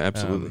that. Yeah,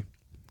 absolutely.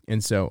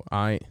 And so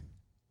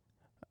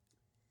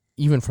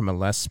even from a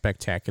less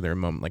spectacular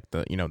moment, like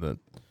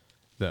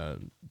the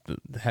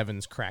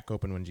heavens crack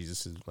open when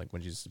Jesus is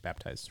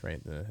baptized,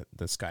 right?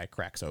 The sky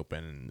cracks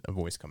open and a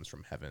voice comes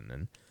from heaven,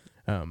 and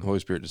the Holy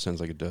Spirit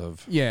descends like a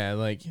dove.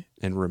 Yeah,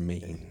 and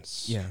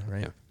remains. Yeah,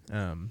 right.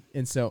 Yeah.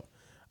 And so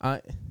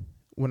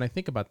when I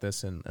think about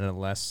this in a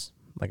less,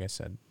 like I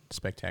said,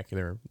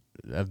 spectacular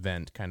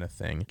event kind of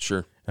thing,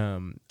 sure.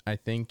 I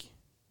think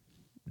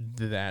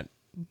that,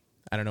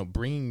 I don't know,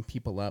 bringing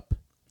people up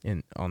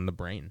on the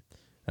brain.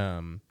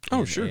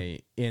 Sure.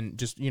 In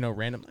just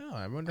random.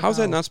 I wonder how's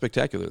that not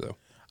spectacular though?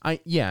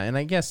 And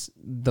I guess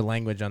the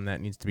language on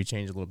that needs to be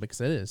changed a little bit,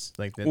 because it is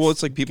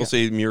it's like people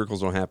say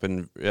miracles don't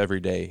happen every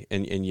day,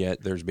 and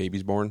yet there's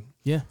babies born.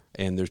 Yeah.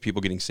 And there's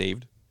people getting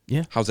saved.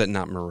 Yeah. How's that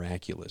not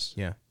miraculous?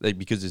 Yeah.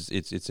 Because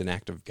it's an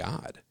act of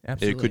God.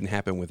 Absolutely. It couldn't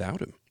happen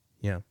without Him.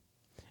 Yeah.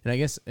 And I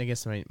guess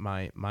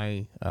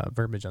my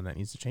verbiage on that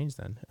needs to change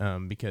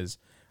then, because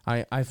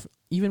I've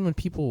even when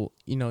people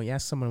you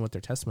ask someone what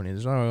their testimony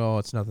is,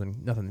 it's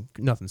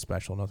nothing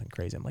special, nothing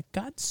crazy. I'm like,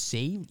 God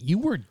saved you,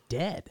 were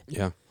dead.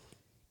 Yeah.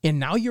 And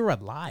now you're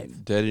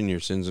alive. Dead in your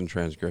sins and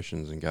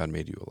transgressions, and God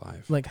made you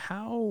alive. Like,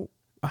 how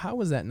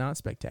was that not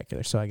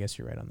spectacular? So I guess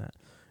you're right on that.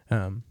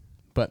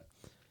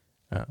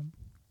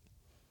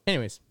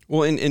 Anyways.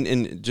 Well,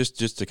 and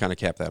just to kind of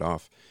cap that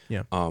off.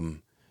 Yeah.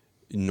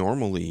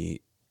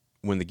 Normally,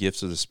 when the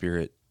gifts of the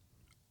Spirit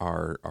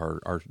are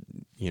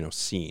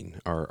seen,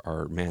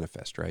 are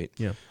manifest, right?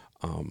 Yeah.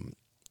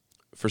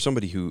 For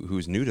somebody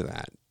who's new to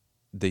that,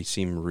 they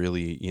seem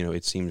really,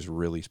 it seems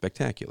really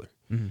spectacular.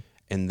 Mm-hmm.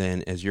 And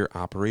then as you're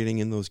operating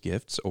in those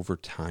gifts over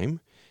time,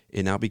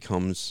 it now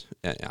becomes,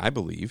 I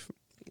believe,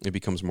 it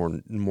becomes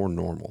more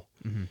normal,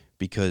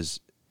 because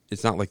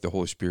it's not like the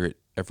Holy Spirit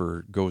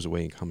ever goes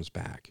away and comes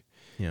back.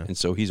 Yeah. And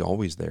so He's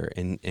always there,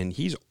 and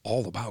He's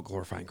all about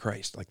glorifying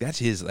Christ. Like that's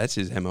his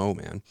MO,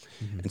 man.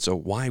 Mm-hmm. And so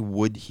why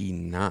would He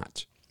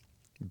not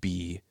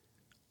be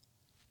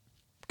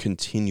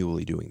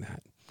continually doing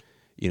that?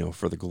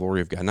 For the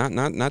glory of God,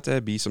 not to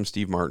be some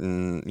Steve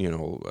Martin,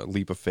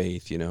 leap of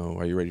faith,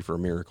 are you ready for a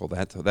miracle?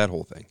 That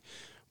whole thing.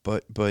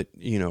 But one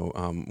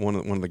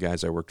of the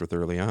guys I worked with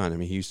early on,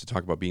 he used to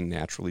talk about being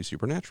naturally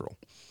supernatural,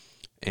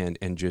 and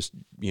just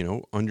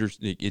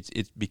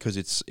it's because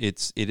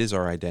it is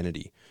our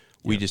identity.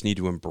 We just need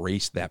to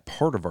embrace that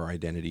part of our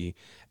identity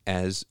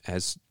as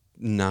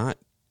not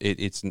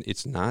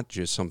it's not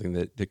just something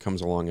that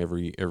comes along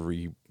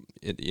every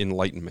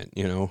enlightenment.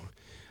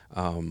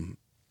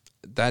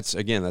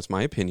 That's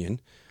my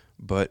opinion,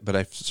 but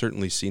I've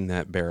certainly seen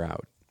that bear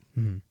out.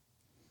 Mm-hmm.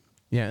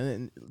 Yeah,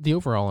 and the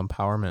overall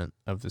empowerment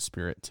of the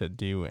Spirit to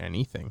do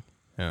anything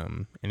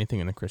in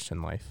the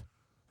Christian life.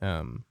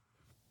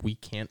 We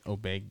can't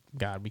obey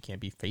God. We can't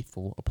be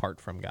faithful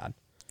apart from God.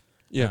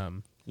 Yeah.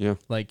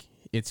 Like,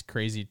 it's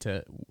crazy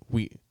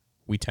we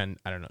tend,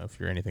 I don't know if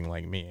you're anything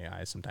like me,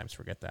 I sometimes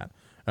forget that.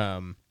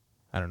 I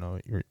don't know,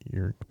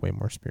 you're way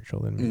more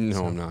spiritual than me. No,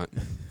 so. I'm not.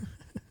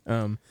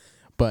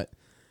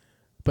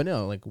 But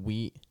no, like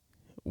we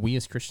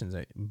as Christians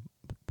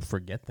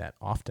forget that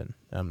often,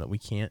 that we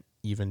can't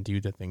even do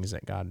the things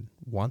that God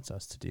wants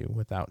us to do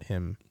without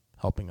Him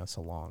helping us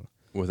along.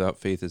 Without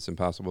faith, it's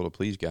impossible to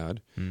please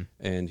God.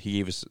 And He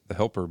gave us the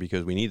helper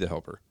because we need the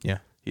helper. Yeah.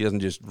 He doesn't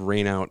just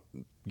rain out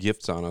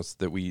gifts on us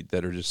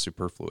that are just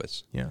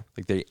superfluous. Yeah.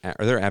 Like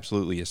they're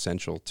absolutely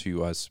essential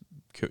to us,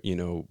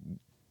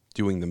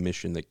 doing the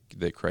mission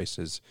that Christ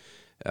has,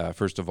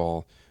 first of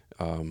all,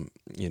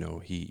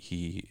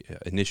 he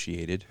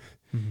initiated,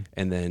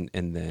 and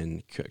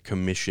then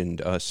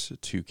commissioned us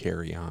to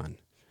carry on.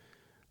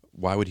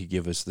 Why would he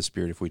give us the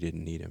Spirit if we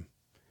didn't need him?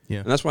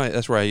 Yeah. And that's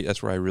where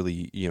I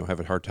really have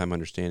a hard time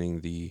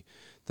understanding the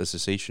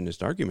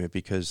cessationist argument,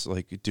 because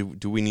like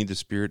do we need the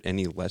Spirit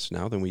any less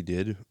now than we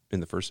did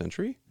in the first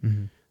century?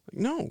 Mm-hmm. Like,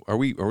 no. Are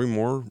we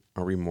more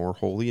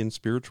holy and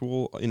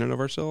spiritual in and of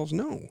ourselves?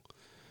 No.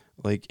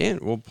 Like,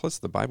 plus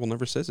the Bible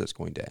never says it's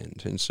going to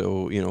end. And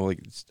so,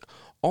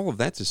 all of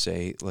that to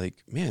say,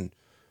 like, man,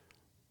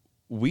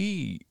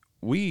 we're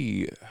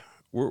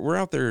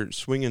out there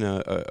swinging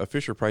a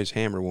Fisher-Price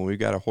hammer when we've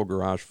got a whole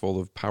garage full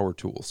of power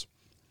tools.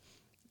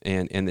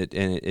 And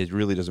it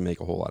really doesn't make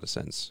a whole lot of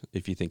sense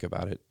if you think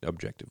about it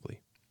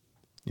objectively.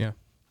 Yeah.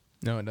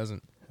 No, it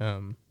doesn't.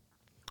 Well,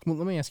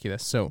 let me ask you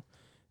this. So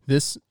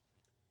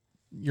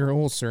your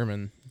whole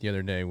sermon the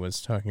other day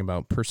was talking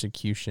about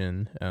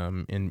persecution,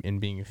 in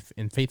being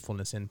in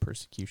faithfulness in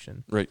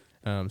persecution. Right.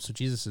 So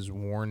Jesus is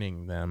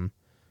warning them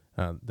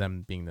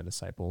being the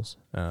disciples,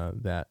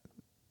 that,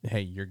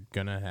 hey, you're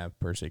going to have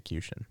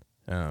persecution.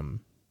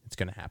 It's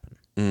going to happen.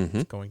 Mm-hmm.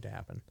 It's going to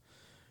happen.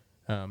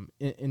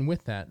 And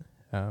with that,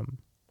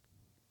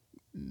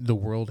 the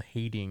world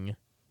hating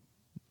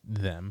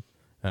them,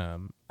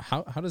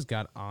 how does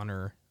God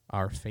honor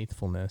our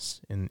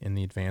faithfulness in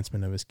the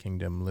advancement of his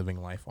kingdom,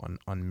 living life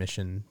on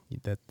mission,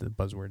 that the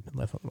buzzword,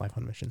 life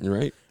on mission.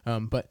 Right.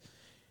 But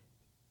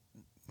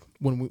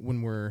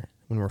when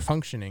we're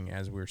functioning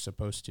as we're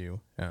supposed to,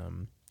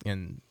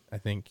 and I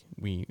think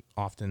we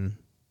often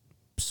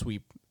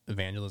sweep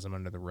evangelism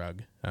under the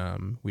rug.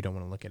 We don't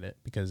want to look at it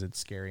because it's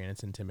scary and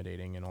it's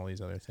intimidating and all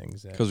these other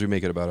things. Because we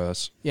make it about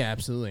us. Yeah,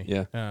 absolutely.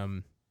 Yeah.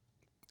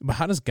 But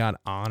how does God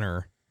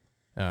honor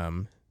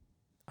our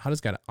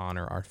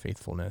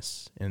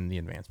faithfulness in the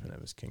advancement of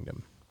his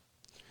kingdom?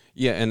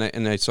 Yeah,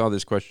 and I saw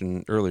this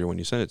question earlier when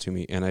you sent it to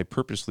me, and I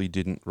purposely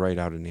didn't write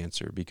out an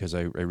answer because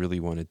I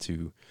really wanted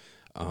to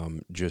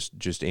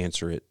just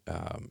answer it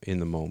in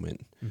the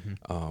moment.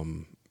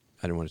 Mm-hmm.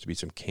 I didn't want it to be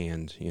some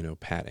canned,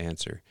 pat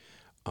answer.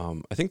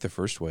 I think the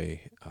first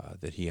way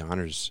that he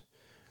honors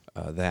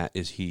that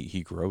is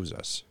he grows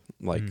us,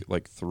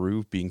 like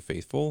through being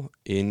faithful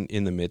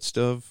in the midst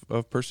of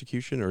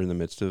persecution or in the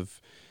midst of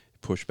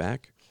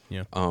pushback.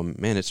 Yeah.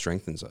 Man, it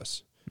strengthens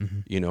us.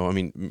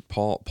 Mm-hmm.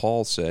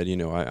 Paul said,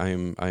 I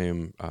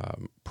am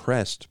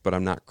pressed, but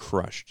I'm not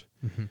crushed.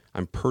 Mm-hmm.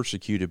 I'm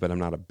persecuted, but I'm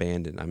not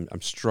abandoned.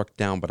 I'm struck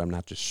down, but I'm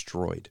not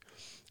destroyed.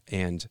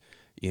 And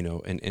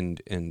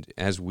and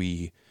as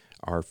we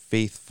are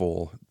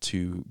faithful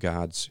to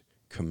God's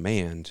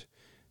command,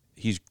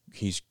 he's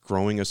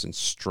growing us and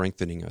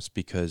strengthening us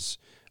because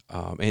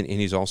and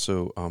he's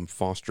also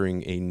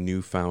fostering a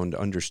newfound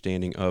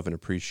understanding of and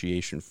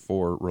appreciation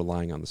for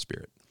relying on the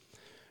Spirit.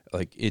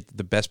 Like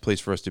the best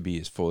place for us to be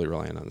is fully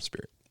relying on the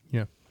Spirit.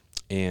 Yeah.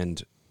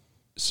 And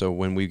so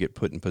when we get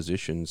put in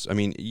positions, I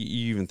mean,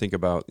 you even think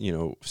about,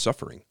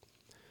 suffering.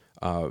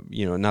 I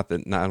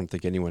don't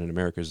think anyone in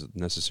America is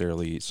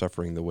necessarily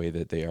suffering the way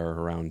that they are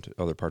around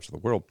other parts of the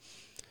world.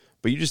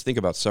 But you just think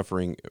about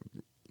suffering,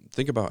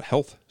 think about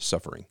health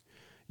suffering.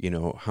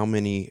 How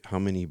many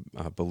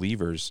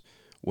believers,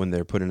 when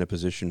they're put in a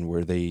position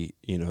where they,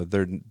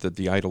 they're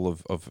the idol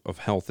of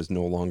health is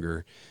no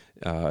longer,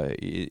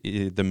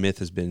 the myth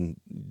has been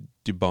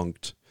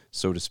debunked,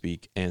 so to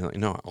speak, and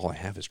no, all I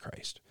have is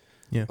Christ.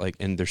 Yeah.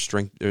 And their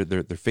strength,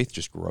 their faith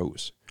just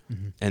grows,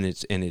 mm-hmm. and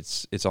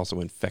it's also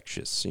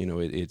infectious.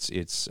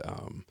 It's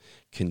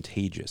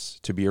contagious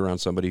to be around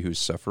somebody who's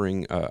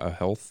suffering a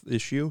health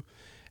issue,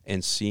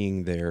 and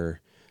seeing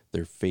their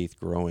faith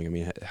growing. I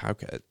mean, how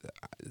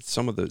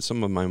some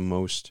of my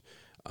most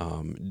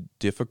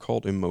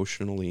difficult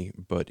emotionally,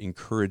 but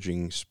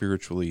encouraging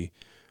spiritually,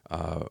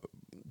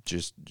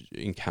 just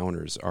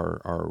encounters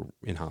are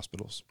in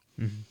hospitals.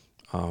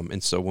 Mm-hmm.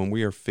 And so when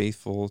we are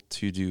faithful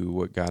to do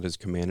what God has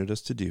commanded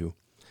us to do,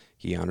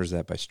 he honors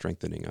that by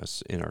strengthening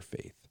us in our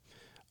faith.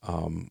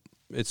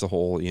 It's a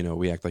whole,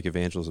 we act like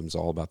evangelism is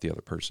all about the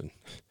other person.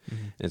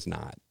 Mm-hmm. It's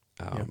not.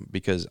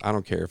 Because I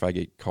don't care if I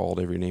get called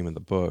every name in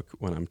the book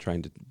when I'm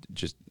trying to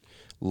just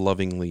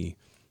lovingly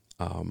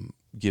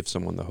give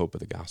someone the hope of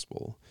the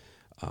gospel.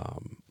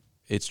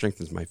 It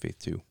strengthens my faith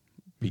too,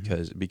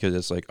 because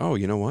it's like, oh,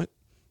 you know what?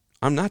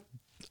 I'm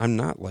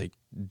not like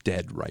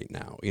dead right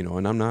now,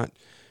 and I'm not,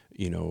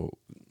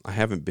 I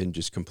haven't been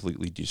just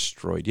completely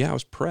destroyed. Yeah, I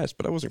was pressed,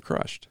 but I wasn't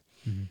crushed.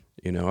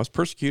 Mm-hmm. I was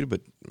persecuted,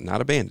 but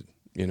not abandoned.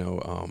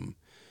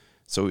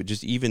 So it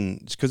just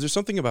because there's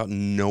something about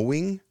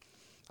knowing.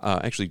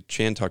 Actually,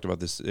 Chan talked about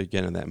this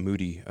again in that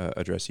Moody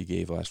address he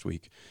gave last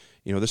week.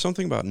 There's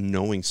something about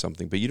knowing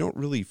something, but you don't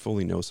really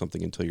fully know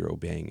something until you're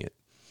obeying it.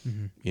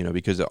 Mm-hmm.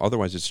 Because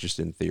otherwise it's just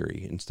in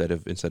theory instead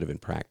of in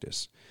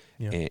practice.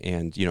 Yeah.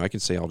 And I can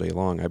say all day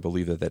long, I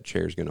believe that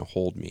chair is going to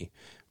hold me,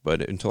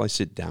 but until I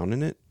sit down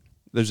in it,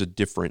 there's a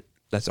different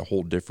that's a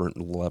whole different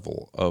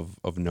level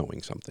of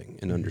knowing something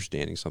and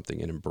understanding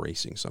something and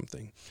embracing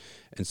something.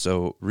 And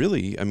so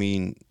really, I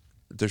mean,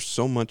 there's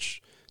so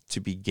much to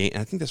be gained.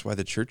 I think that's why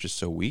the church is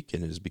so weak,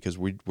 and it is because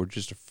we're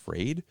just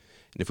afraid.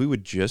 And if we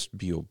would just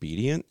be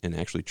obedient and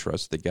actually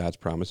trust that God's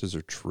promises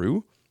are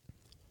true,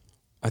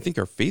 I think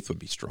our faith would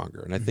be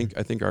stronger. And I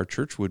think our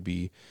church would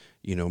be,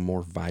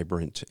 more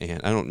vibrant.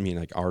 And I don't mean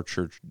like our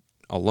church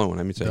alone.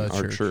 I mean saying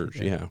our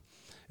church, yeah.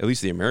 At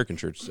least the American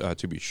church,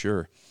 to be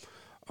sure.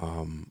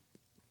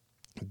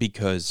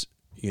 Because,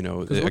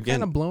 we're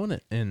kind of blowing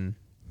it in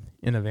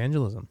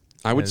evangelism.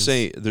 I would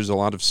say there's a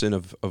lot of sin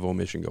of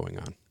omission going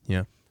on.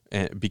 Yeah.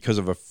 And because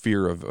of a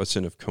fear of a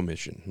sin of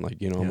commission, like,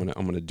 I'm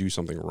gonna do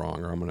something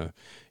wrong, or I'm gonna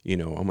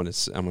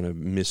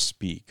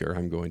misspeak, or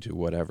I'm going to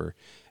whatever.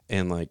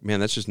 And like, man,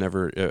 that's just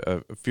never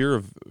a fear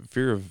of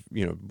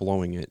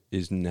blowing it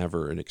is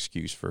never an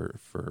excuse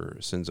for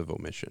sins of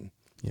omission.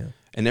 Yeah.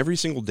 And every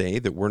single day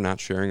that we're not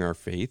sharing our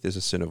faith is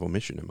a sin of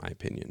omission, in my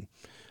opinion.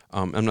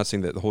 I'm not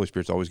saying that the Holy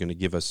Spirit's always going to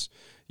give us,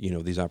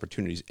 these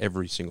opportunities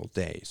every single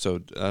day.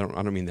 So I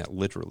don't mean that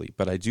literally,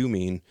 but I do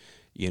mean,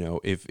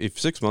 if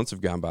 6 months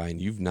have gone by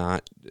and you've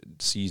not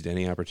seized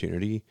any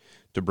opportunity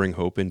to bring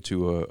hope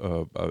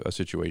into a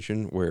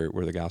situation where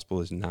the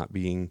gospel is not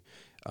being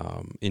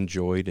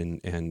enjoyed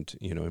and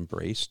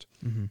embraced,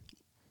 mm-hmm.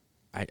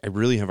 I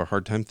really have a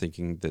hard time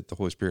thinking that the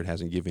Holy Spirit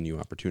hasn't given you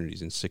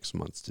opportunities in 6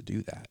 months to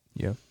do that.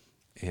 Yeah.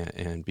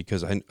 And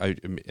because I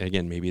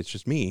again, maybe it's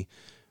just me,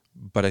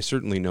 but I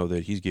certainly know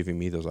that he's giving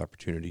me those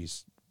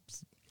opportunities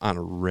on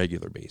a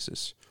regular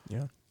basis.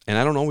 Yeah. And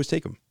I don't always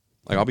take them.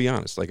 Like, I'll be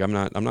honest. Like, I'm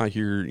not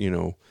here,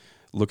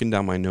 looking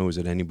down my nose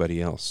at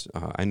anybody else.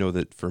 I know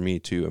that for me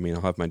too. I mean,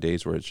 I'll have my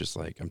days where it's just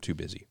like I'm too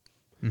busy.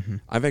 Mm-hmm.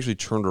 I've actually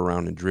turned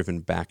around and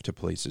driven back to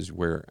places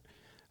where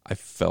I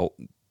felt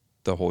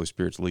the Holy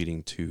Spirit's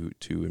leading to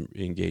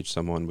engage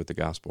someone with the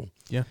gospel.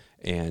 Yeah.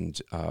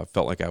 And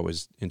felt like I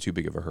was in too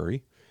big of a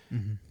hurry.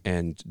 Mm-hmm.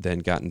 And then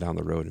gotten down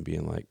the road and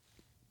being like,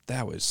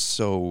 that was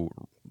so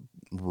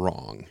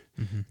wrong.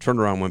 Mm-hmm. Turned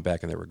around, went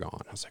back, and they were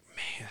gone. I was like,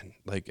 man,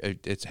 like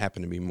it's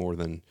happened to me more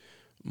than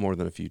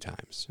a few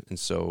times. And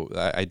so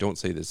I don't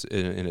say this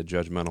in a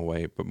judgmental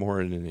way, but more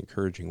in an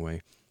encouraging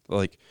way.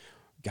 Like,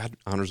 God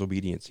honors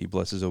obedience. He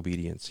blesses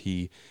obedience.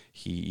 He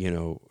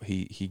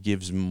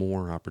gives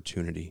more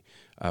opportunity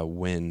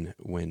when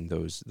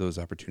those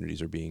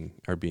opportunities are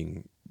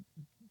being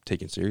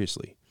taken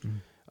seriously.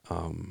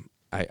 Mm-hmm.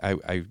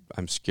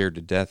 I'm scared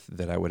to death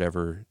that I would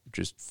ever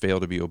just fail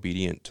to be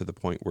obedient to the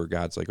point where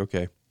God's like,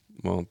 okay,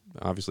 well,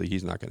 obviously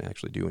he's not going to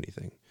actually do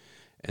anything.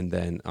 And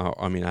then, I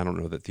don't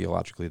know that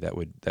theologically that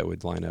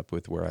would line up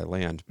with where I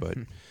land, but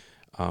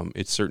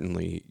it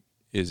certainly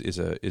is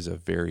a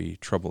very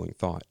troubling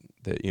thought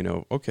that,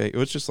 okay, it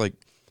was just like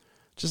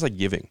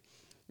giving,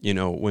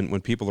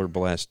 when people are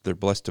blessed, they're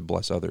blessed to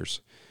bless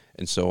others.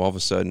 And so all of a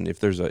sudden, if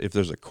there's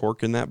a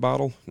cork in that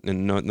bottle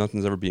and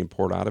nothing's ever being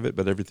poured out of it,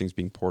 but everything's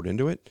being poured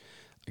into it,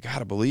 I got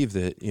to believe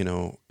that,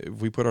 if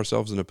we put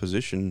ourselves in a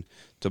position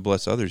to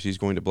bless others, he's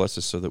going to bless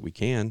us so that we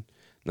can. And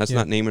that's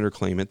not name it or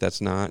claim it. That's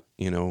not,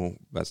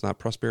 that's not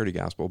prosperity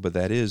gospel, but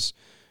that is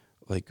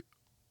like,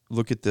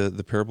 look at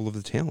the parable of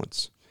the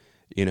talents.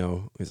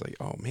 It's like,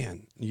 oh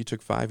man, you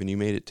took 5 and you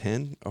made it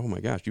 10. Oh my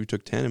gosh, you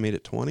took 10 and made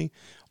it 20.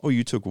 Oh,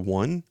 you took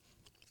 1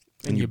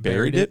 and you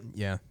buried it.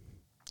 Yeah.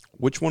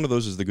 Which one of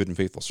those is the good and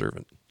faithful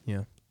servant?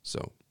 Yeah. So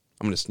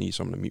I'm going to sneeze,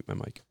 so I'm going to mute my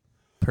mic.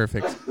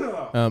 Perfect.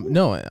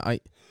 No,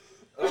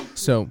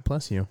 so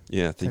bless you.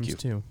 Yeah, thank you.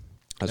 Two.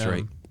 That's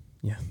right.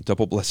 Yeah.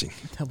 Double blessing.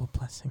 Double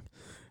blessing.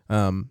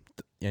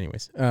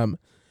 Anyways,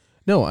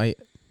 no,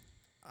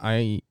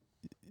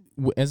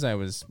 as I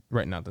was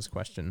writing out this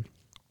question,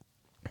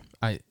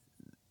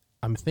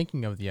 I'm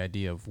thinking of the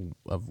idea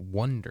of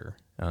wonder.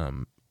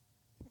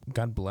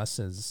 God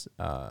blesses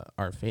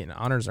our faith and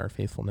honors our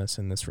faithfulness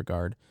in this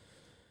regard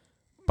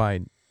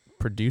by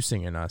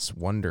producing in us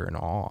wonder and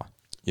awe.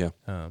 Yeah.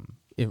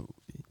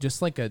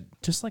 Just like a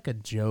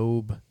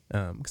Job,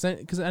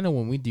 because I know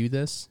when we do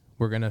this,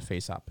 we're gonna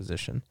face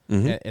opposition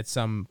at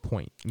some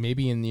point.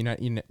 Maybe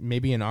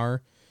maybe in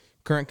our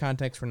current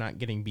context, we're not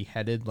getting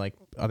beheaded like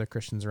other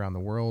Christians around the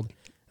world.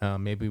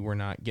 Maybe we're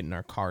not getting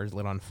our cars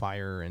lit on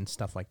fire and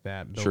stuff like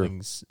that,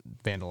 buildings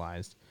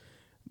vandalized.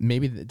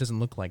 Maybe it doesn't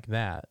look like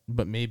that,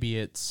 but maybe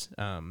it's,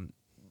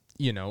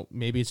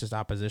 maybe it's just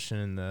opposition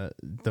in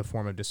the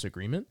form of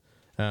disagreement.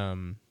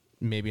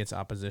 Maybe it's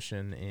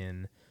opposition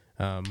in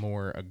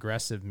more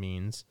aggressive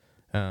means.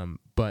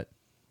 But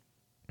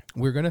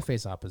we're going to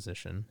face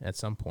opposition at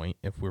some point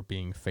if we're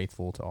being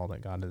faithful to all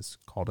that God has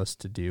called us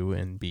to do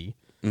and be,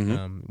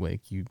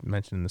 like you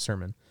mentioned in the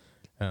sermon.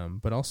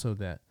 But also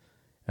that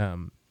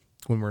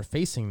when we're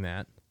facing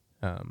that,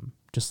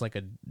 just like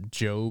a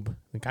Job,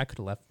 God could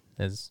have left,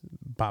 as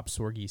Bob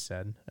Sorge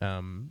said,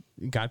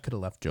 God could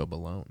have left Job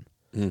alone.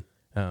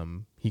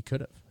 He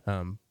could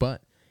have.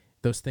 But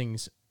those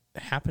things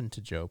happened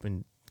to Job,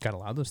 and God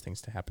allowed those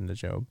things to happen to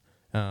Job,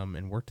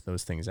 and worked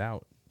those things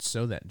out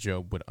so that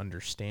Job would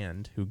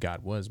understand who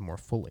God was more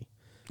fully.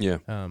 Yeah.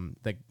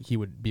 That he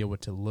would be able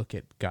to look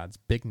at God's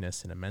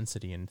bigness and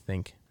immensity and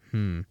think,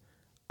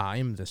 I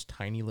am this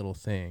tiny little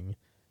thing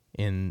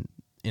in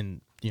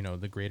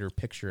the greater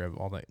picture of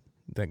all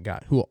that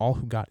God, who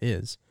God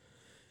is,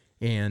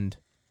 and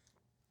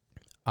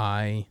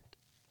I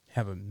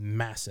have a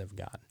massive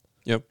God.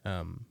 Yep.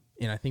 And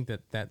I think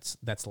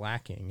that's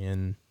lacking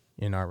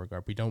in our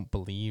regard. We don't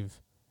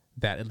believe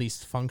that, at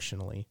least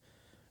functionally,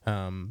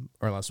 or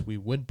else we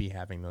would be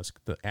having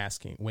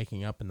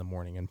waking up in the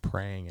morning and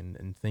praying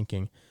and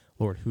thinking,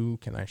 Lord, who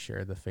can I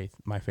share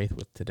my faith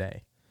with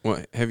today?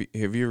 Well, have you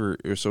ever?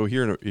 So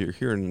you're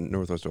here in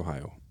Northwest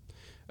Ohio,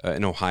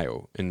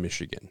 in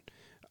Michigan.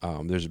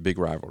 There's a big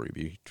rivalry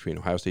between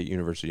Ohio State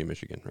University and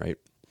Michigan, right?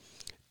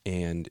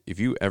 And if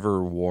you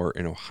ever wore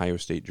an Ohio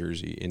State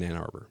jersey in Ann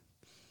Arbor,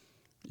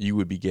 you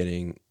would be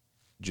getting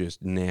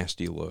just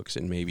nasty looks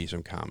and maybe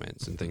some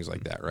comments and things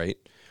like that, right?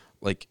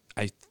 Like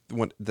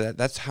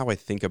that's how I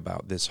think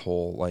about this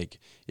whole, like,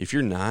 if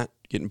you're not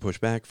getting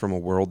pushback from a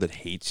world that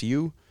hates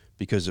you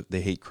because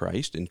they hate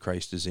Christ and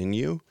Christ is in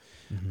you,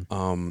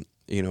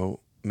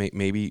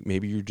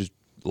 maybe you're just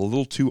a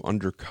little too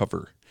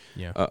undercover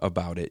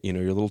about it.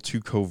 You're a little too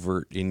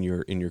covert in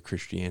your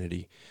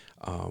Christianity.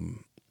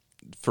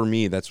 For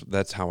me,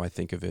 that's how I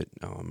think of it.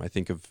 I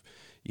think of,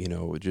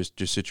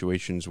 just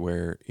situations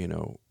where,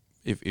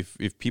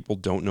 if people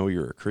don't know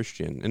you're a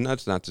Christian, and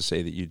that's not to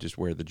say that you just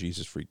wear the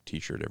Jesus Freak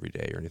T-shirt every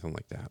day or anything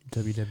like that.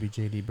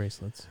 WWJD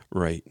bracelets.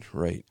 Right.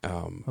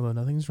 Although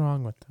nothing's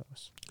wrong with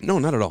those. No,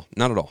 not at all.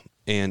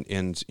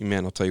 And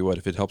man, I'll tell you what,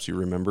 if it helps you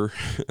remember,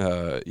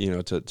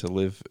 to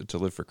live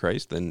for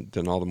Christ,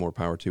 then all the more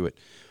power to it.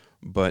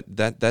 But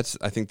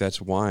I think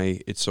that's why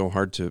it's so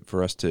hard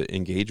for us to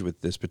engage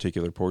with this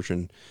particular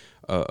portion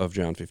of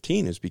John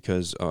 15, is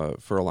because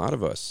for a lot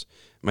of us,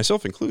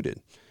 myself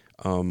included,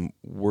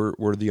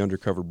 we're the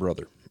undercover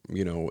brother,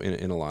 in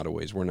a lot of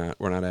ways. We're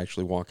not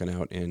actually walking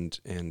out and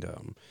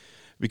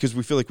because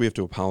we feel like we have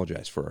to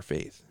apologize for our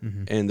faith,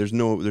 and there's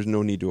no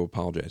need to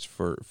apologize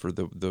for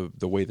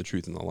the way, the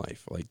truth, and the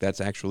life. Like,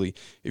 that's actually,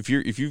 if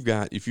you've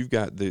got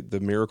the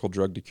miracle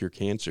drug to cure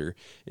cancer,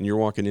 and you're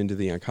walking into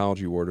the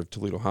oncology ward of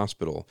Toledo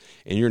Hospital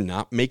and you're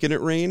not making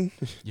it rain,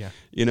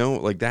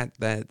 like that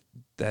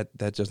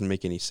doesn't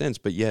make any sense.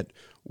 But yet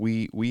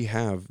we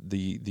have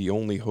the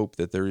only hope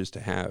that there is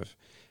to have,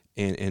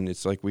 and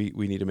it's like we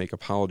need to make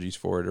apologies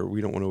for it, or we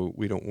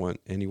don't want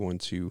anyone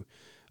to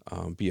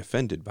be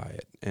offended by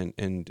it.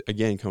 And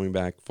again, coming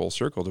back full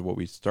circle to what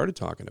we started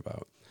talking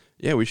about,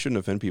 we shouldn't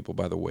offend people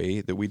by the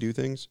way that we do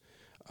things,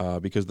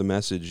 because the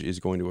message is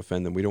going to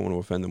offend them. We don't want to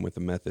offend them with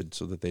the method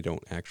so that they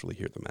don't actually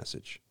hear the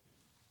message.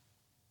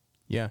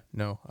 Yeah,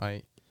 no,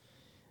 I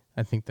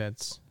think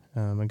that's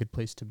a good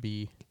place to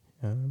be.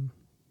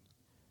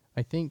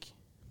 I think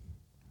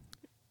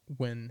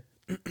when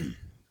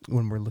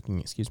we're looking,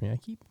 excuse me, I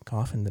keep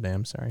coughing today,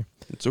 I'm sorry.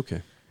 It's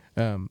okay.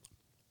 But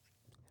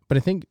I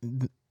think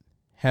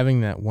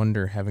having that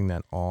wonder, having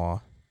that awe,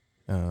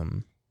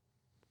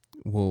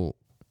 will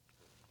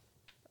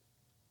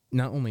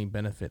not only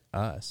benefit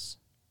us,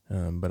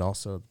 but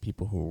also the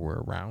people who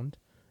were around.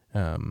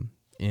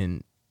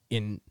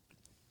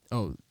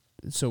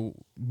 So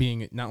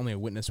being not only a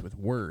witness with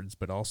words,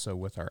 but also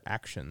with our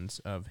actions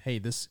of, hey,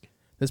 this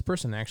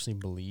person actually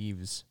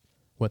believes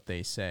what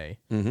they say,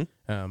 and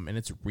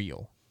it's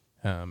real.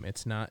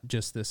 It's not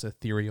just this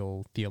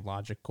ethereal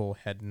theological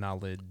head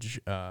knowledge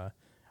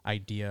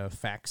idea,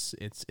 facts.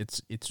 It's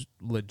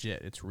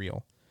legit. It's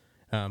real.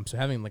 So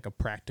having like a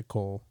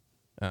practical,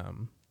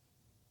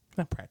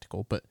 not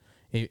practical, but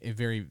a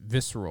very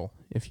visceral,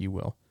 if you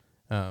will.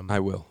 I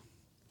will.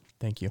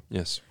 Thank you.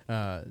 Yes.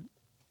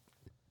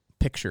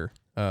 Picture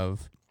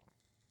of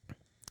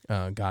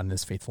God and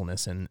His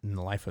faithfulness and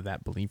the life of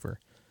that believer.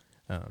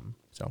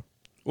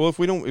 Well, if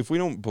we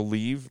don't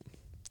believe,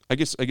 I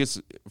guess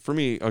for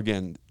me,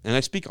 again, and I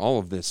speak all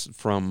of this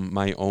from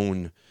my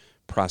own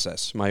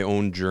process, my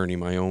own journey,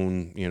 my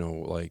own,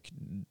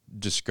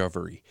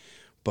 discovery.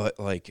 But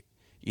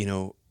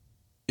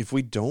if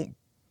we don't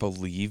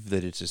believe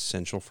that it's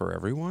essential for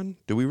everyone,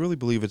 do we really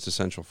believe it's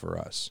essential for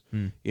us?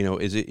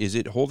 Is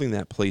it holding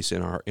that place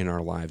in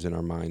our lives, in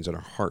our minds, in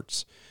our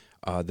hearts,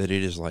 that it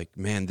is like,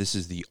 man, this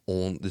is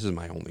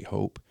my only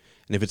hope.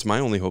 And if it's my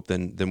only hope,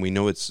 then we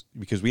know it's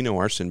because we know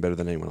our sin better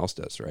than anyone else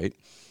does, right?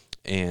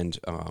 And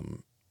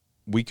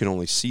we can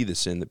only see the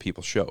sin that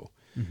people show.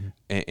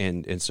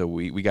 And so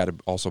we got to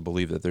also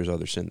believe that there's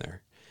other sin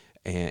there.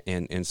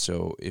 And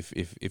so if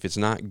it's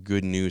not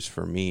good news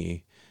for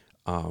me,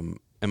 am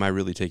I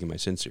really taking my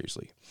sin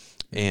seriously?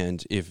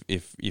 And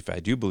if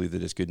I do believe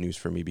that it's good news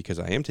for me because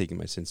I am taking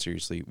my sin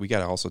seriously, we got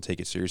to also take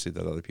it seriously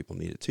that other people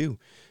need it too.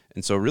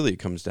 And so really it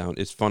comes down,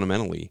 it's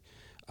fundamentally,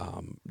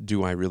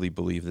 do I really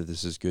believe that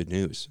this is good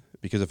news?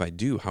 Because if I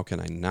do, how can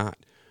I not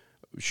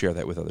share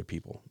that with other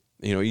people?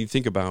 You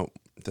think about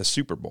the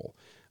Super Bowl.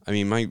 I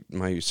mean,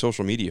 my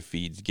social media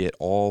feeds get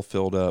all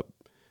filled up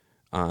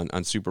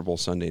on Super Bowl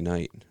Sunday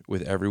night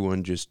with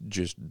everyone just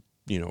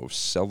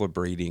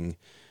celebrating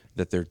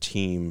that their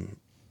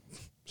team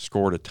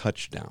scored a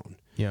touchdown.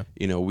 Yeah.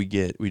 We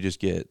just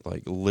get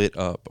like lit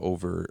up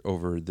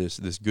over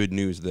this good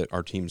news that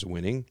our team's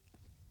winning.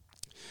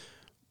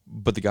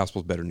 but the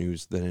gospel is better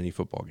news than any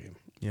football game.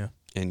 Yeah.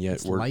 And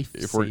yet It's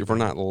if we're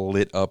not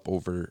lit up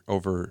over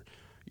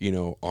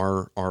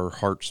our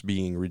hearts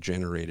being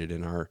regenerated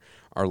and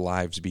our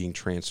lives being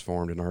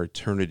transformed and our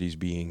eternities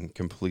being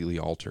completely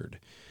altered,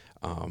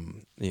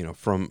 from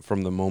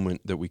the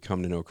moment that we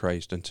come to know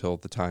Christ until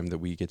the time that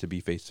we get to be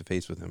face to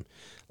face with Him,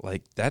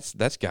 like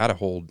that's gotta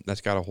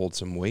hold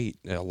some weight,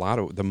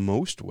 the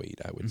most weight,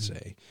 I would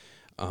say.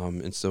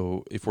 And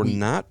so if we're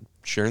not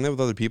sharing that with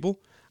other people,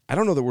 I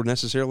don't know that we're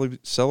necessarily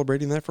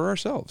celebrating that for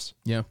ourselves.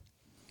 Yeah.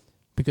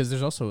 Because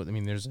there's also,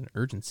 there's an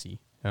urgency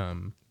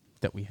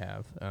that we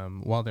have.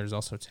 While there's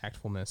also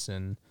tactfulness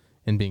in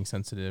being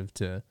sensitive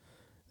to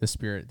the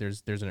Spirit,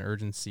 there's an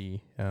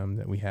urgency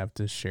that we have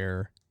to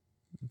share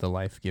the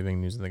life-giving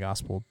news of the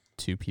gospel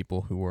to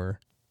people who are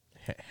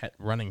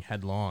running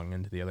headlong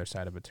into the other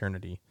side of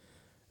eternity.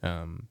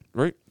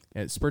 Right.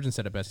 Spurgeon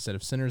said it best. He said,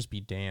 "If sinners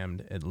be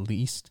damned, at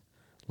least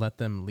let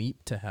them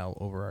leap to hell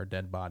over our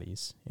dead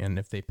bodies. And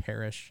if they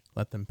perish,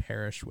 let them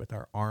perish with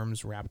our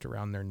arms wrapped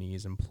around their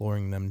knees,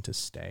 imploring them to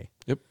stay.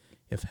 Yep.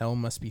 If hell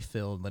must be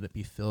filled, let it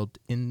be filled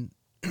in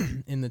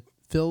the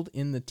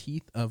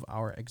teeth of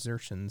our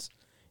exertions,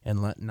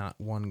 and let not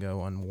one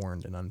go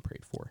unwarned and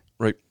unprayed for."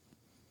 Right.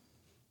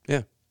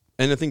 Yeah.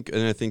 And I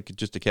think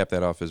just to cap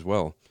that off as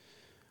well,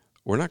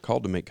 we're not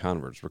called to make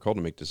converts. We're called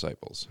to make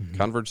disciples. Mm-hmm.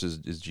 Converts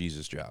is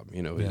Jesus' job.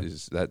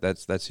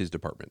 That's His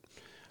department.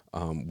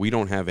 We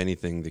don't have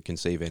anything that can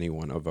save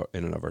anyone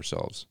in and of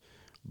ourselves,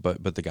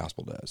 but the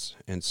gospel does.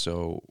 And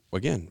so,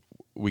 again,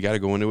 we got to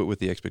go into it with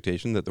the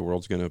expectation that the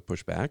world's going to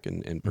push back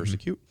and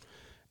persecute,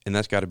 and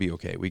that's got to be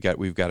okay. We've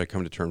got to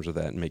come to terms with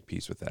that and make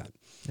peace with that.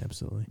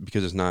 Absolutely,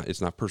 because it's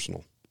not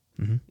personal.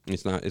 Mm-hmm.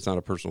 It's not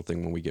a personal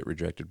thing when we get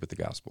rejected with the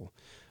gospel,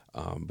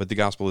 but the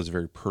gospel is a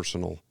very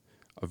personal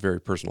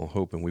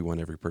hope, and we want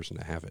every person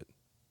to have it.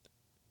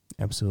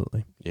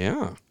 Absolutely.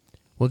 Yeah.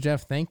 Well,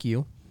 Jeff, thank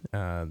you.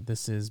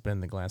 This has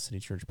been the Glass City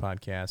Church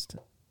podcast,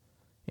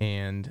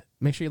 and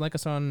make sure you like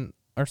us on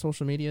our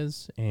social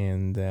medias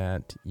and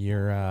that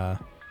you're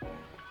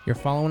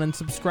following and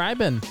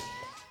subscribing.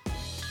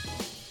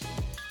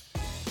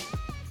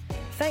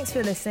 Thanks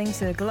for listening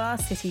to the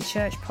Glass City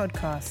Church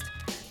podcast.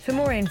 For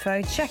more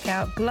info, check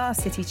out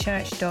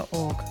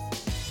glasscitychurch.org.